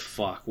Jesus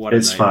fuck, what a nightmare.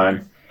 It's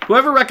fine.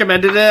 Whoever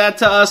recommended it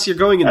to us, you're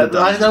going in the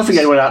dungeons. I don't think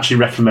anyone actually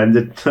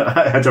recommended.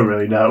 I don't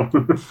really know.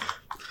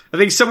 I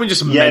think someone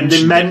just mentioned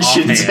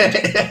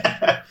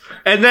it.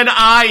 And then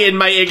I, in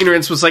my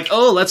ignorance, was like,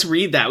 oh, let's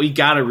read that. We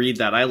gotta read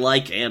that. I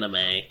like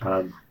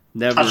anime.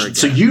 Never again.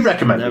 So you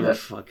recommended Never it?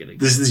 Fucking again.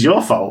 This is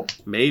your fault.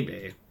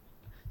 Maybe.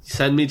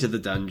 Send me to the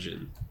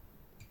dungeon.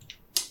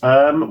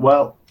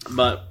 Well...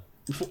 But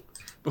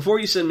before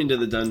you send me to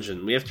the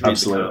dungeon, we have to read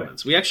the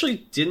comments. We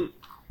actually didn't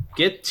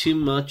get too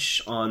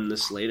much on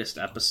this latest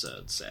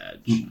episode, Sag.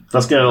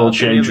 That's going to all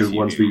change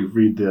once we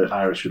read the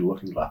Irish through the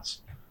Looking Glass.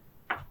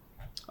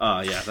 Oh,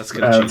 yeah, that's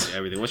going to change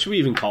everything. What should we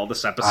even call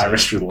this episode?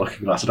 Irish through the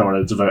Looking Glass. I don't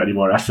want to devote any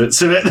more effort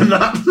to it than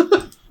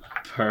that.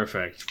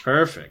 Perfect.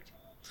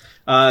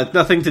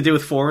 Nothing to do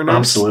with foreigners?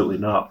 Absolutely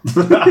not.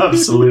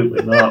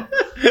 Absolutely not.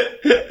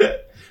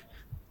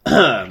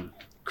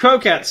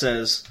 Crowcat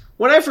says,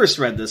 when I first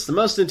read this, the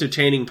most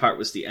entertaining part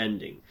was the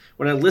ending.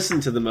 When I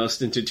listened to the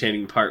most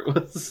entertaining part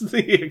was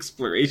the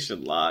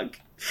exploration log.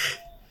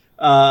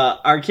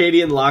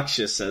 Arcadian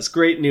Lakshya says,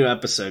 great new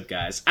episode,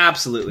 guys.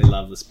 Absolutely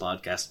love this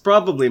podcast.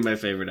 Probably my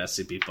favorite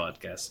SCP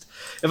podcast.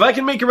 If I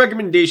can make a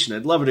recommendation,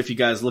 I'd love it if you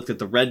guys looked at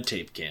the red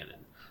tape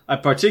canon. I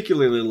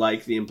particularly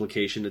like the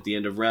implication at the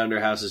end of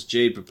Rounderhouse's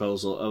Jade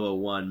proposal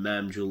 001,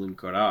 Mam Julian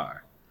Korar.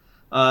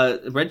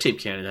 Red tape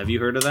canon, have you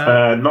heard of that?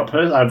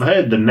 I've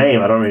heard the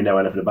name. I don't really know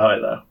anything about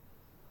it, though.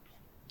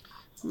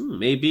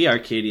 Maybe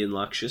Arcadian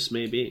Luxus,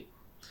 maybe.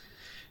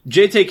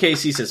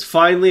 JTKC says,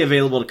 finally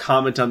available to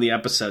comment on the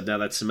episode now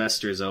that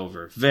semester is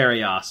over.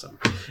 Very awesome.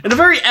 And a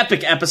very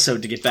epic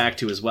episode to get back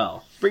to as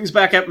well. Brings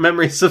back up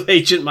memories of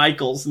Agent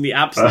Michaels and the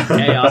absolute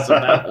chaos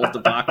of that whole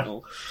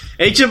debacle.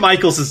 Agent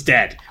Michaels is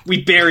dead.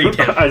 We buried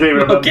him. I don't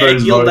remember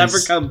his he'll voice. never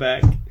come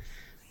back.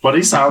 What did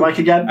he sound like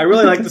again? I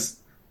really like this.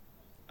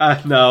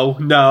 No.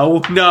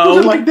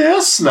 Like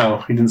this? No,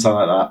 he didn't sound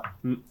like that.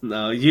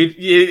 No,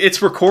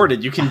 it's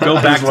recorded. You can go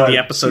back to the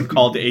episode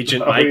called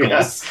Agent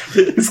Michaels.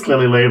 Yeah. It's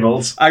clearly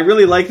labeled. I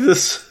really like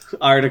this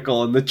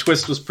article, and the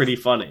twist was pretty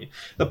funny.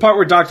 The part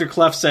where Dr.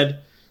 Clef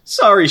said,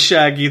 sorry,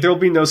 Shaggy, there'll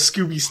be no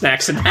Scooby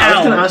snacks in hell. I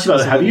was going to ask you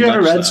about that. Have you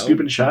ever read Scoob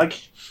and Shag?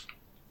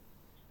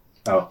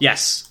 Oh.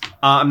 Yes.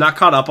 I'm not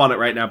caught up on it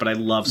right now, but I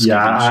love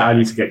Scoob and Shag. I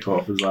need to get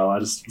caught up as well. I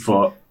just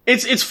thought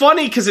It's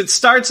funny because it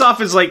starts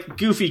off as like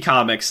Goofy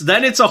comics,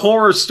 then it's a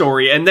horror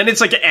story, and then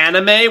it's like an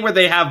anime where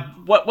they have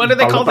what are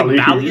they called? Like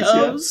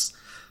ballyhoos?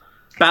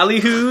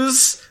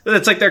 Ballyhoos?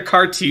 That's like their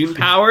cartoon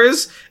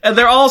powers, and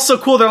they're all so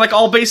cool. They're like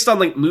all based on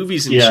like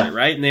movies and shit,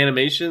 right? And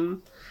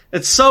animation.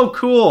 It's so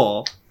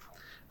cool.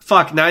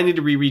 Fuck, now I need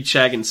to reread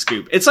Shag and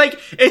Scoop. It's like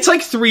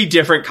 3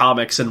 different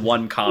comics in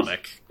one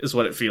comic, is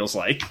what it feels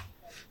like,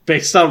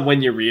 based on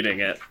when you're reading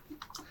it.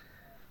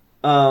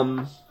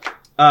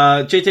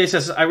 JT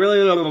says, I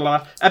really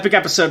epic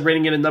episode,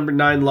 rating it a number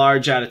 9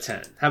 large out of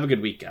 10. Have a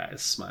good week,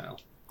 guys. Smile.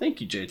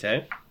 Thank you,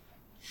 JT.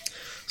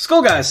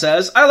 Skull Guy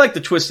says, I like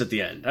the twist at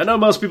the end. I know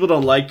most people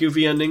don't like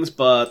goofy endings,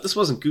 but this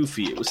wasn't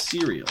goofy, it was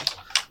serial.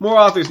 More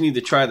authors need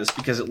to try this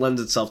because it lends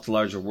itself to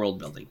larger world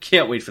building.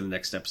 Can't wait for the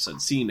next episode.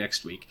 See you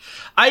next week.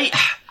 I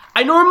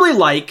normally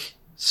like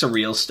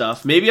surreal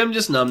stuff. Maybe I'm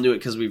just numb to it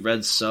because we've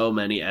read so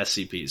many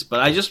SCPs, but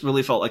I just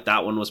really felt like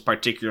that one was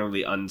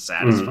particularly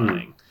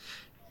unsatisfying.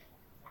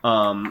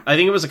 I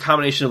think it was a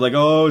combination of like,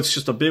 oh, it's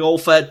just a big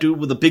old fat dude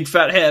with a big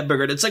fat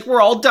hamburger. And it's like,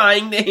 we're all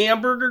dying to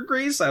hamburger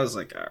grease. I was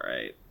like, all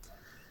right.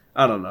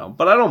 I don't know.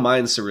 But I don't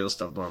mind surreal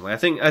stuff normally. I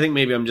think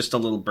maybe I'm just a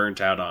little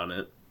burnt out on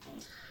it.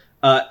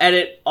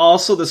 Edit.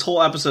 Also, this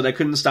whole episode, I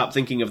couldn't stop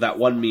thinking of that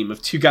one meme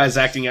of 2 guys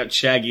acting out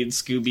Shaggy and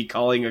Scooby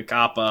calling a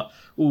coppa.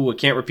 Ooh, I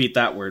can't repeat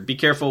that word. Be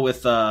careful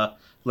with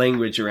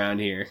language around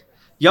here.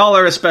 Y'all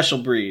are a special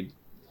breed.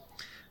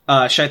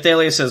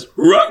 Shaithalia says,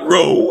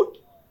 ruh-roh.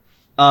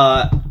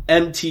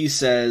 MT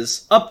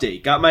says,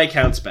 update, got my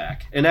accounts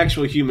back. An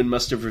actual human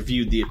must have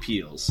reviewed the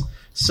appeals.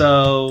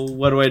 So,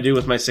 what do I do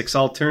with my 6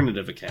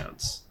 alternative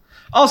accounts?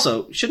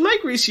 Also, should my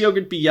Grease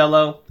yogurt be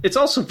yellow? It's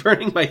also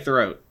burning my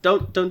throat.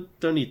 Don't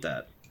eat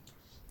that.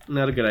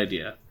 Not a good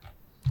idea.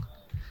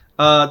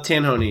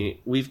 Tanhoney,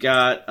 we've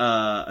got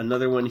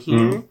another one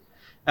here.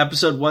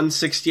 Episode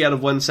 160 out of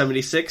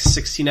 176.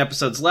 16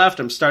 episodes left.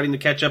 I'm starting to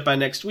catch up by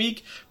next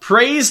week.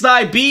 Praise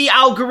thy be,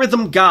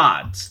 algorithm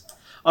gods.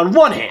 On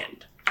one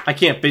hand, I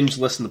can't binge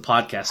listen to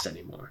podcasts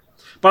anymore.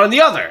 But on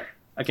the other,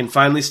 I can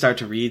finally start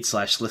to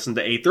read/listen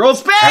to Eighth World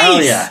Space!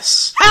 Hell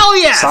yes! Hell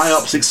yes! Sign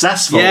up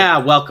successful! Yeah,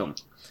 welcome.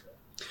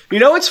 You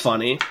know what's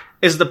funny?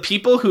 Is the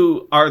people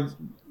who are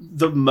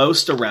the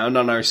most around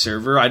on our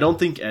server, I don't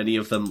think any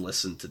of them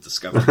listen to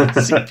Discover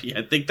CP.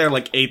 I think they're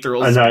like Eighth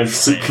World Space. I know,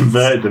 I've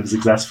converted them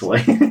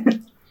successfully.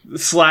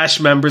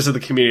 / members of the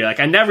community. Like,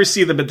 I never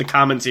see them in the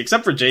comments,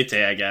 except for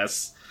JT, I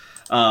guess.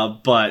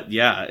 But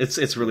yeah,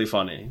 it's really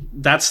funny.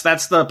 That's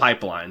the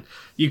pipeline.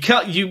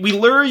 We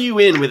lure you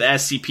in with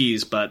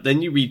SCPs, but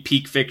then you read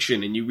Peak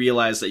Fiction and you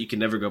realize that you can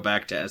never go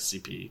back to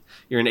SCP.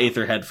 You're an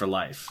Aetherhead for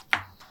life.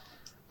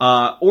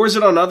 Or is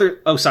it on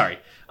other? Oh, sorry.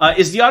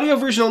 Is the audio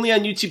version only on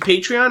YouTube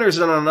Patreon, or is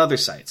it on other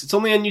sites? It's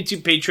only on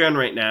YouTube Patreon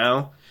right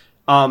now.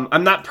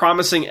 I'm not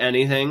promising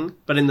anything,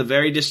 but in the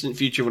very distant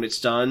future when it's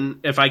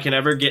done, if I can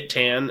ever get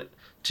Tan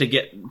to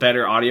get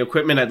better audio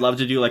equipment, I'd love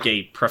to do like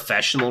a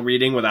professional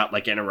reading without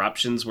like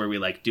interruptions where we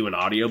like do an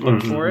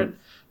audiobook for it.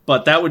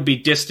 But that would be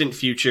distant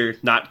future,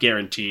 not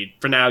guaranteed.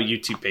 For now,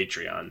 YouTube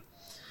Patreon.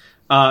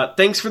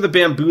 Thanks for the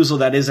bamboozle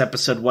that is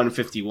episode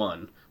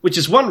 151, which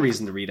is one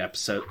reason to read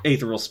episode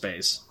Aetheral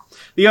Space.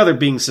 The other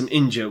being some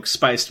in-jokes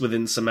spiced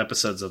within some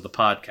episodes of the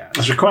podcast.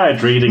 It's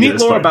required reading. Neat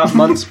lore about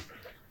months.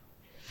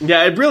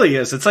 Yeah, it really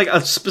is. It's like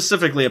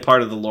specifically a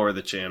part of the lore of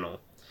the channel.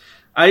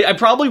 I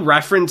probably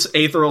reference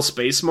Aetheral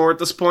Space more at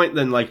this point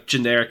than like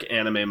generic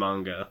anime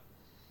manga.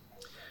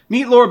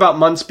 Neat lore about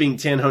months being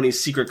Tanhoney's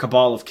secret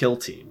cabal of Kill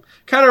Team.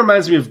 Kind of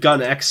reminds me of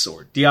Gun X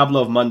Sword,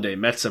 Diablo of Monday,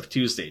 Mets of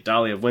Tuesday,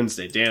 Dahlia of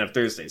Wednesday, Dan of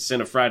Thursday, Sin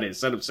of Friday,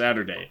 Set of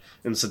Saturday,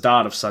 and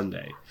Sadat of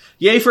Sunday.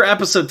 Yay for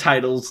episode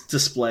titles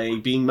display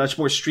being much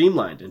more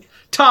streamlined and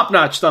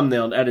top-notch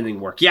thumbnail and editing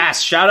work.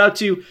 Yes, shout out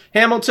to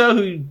Hamilton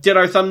who did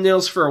our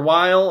thumbnails for a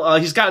while.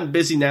 He's gotten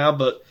busy now,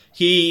 but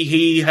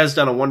he has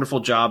done a wonderful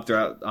job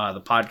throughout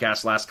the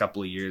podcast last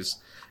couple of years.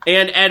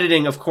 And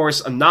editing, of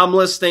course,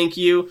 Anomalous, thank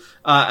you,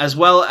 as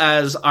well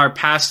as our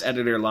past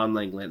editor, Lon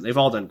Langland. They've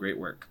all done great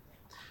work.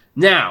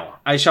 Now,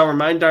 I shall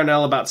remind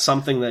Darnell about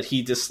something that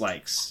he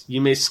dislikes.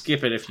 You may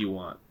skip it if you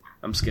want.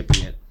 I'm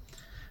skipping it.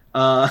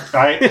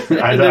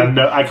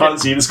 I can't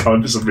see this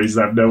comment for some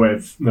reason. I have no way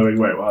of knowing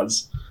where it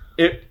was.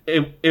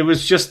 It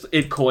was just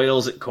it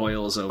coils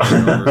over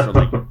and over for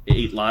like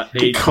eight lines.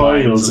 It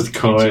coils.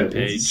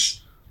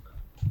 Page.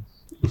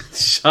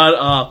 Shut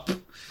up.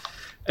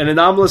 An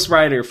Anomalous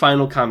writer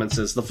final comment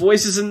says the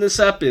voices in this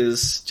ep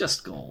is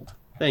just gold.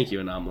 Thank you,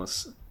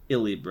 Anomalous.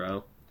 Illy,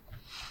 bro.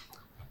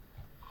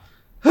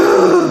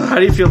 How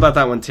do you feel about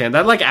that one, Tan?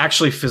 That like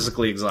actually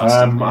physically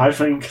exhausted me. I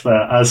think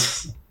that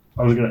as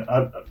I was gonna,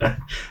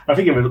 I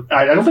think it was.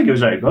 I don't think it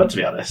was very good, to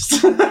be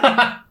honest.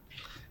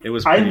 It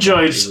was. I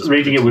enjoyed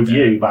reading it with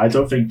you, but I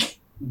don't think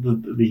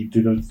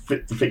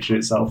the fiction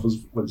itself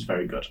was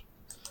very good.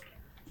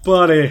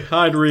 Buddy,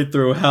 I'd read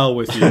through hell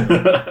with you.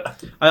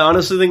 I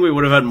honestly think we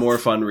would have had more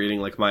fun reading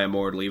like My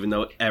Immortal, even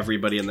though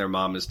everybody and their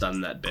mom has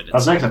done that bit.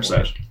 That's next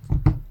episode.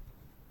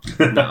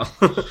 No.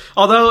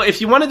 Although,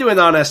 if you want to do a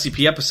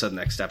non-SCP episode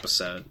next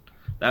episode,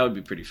 that would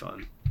be pretty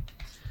fun.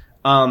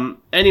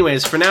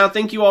 Anyways, for now,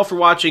 thank you all for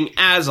watching,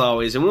 as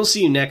always, and we'll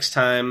see you next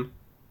time.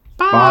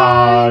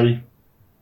 Bye.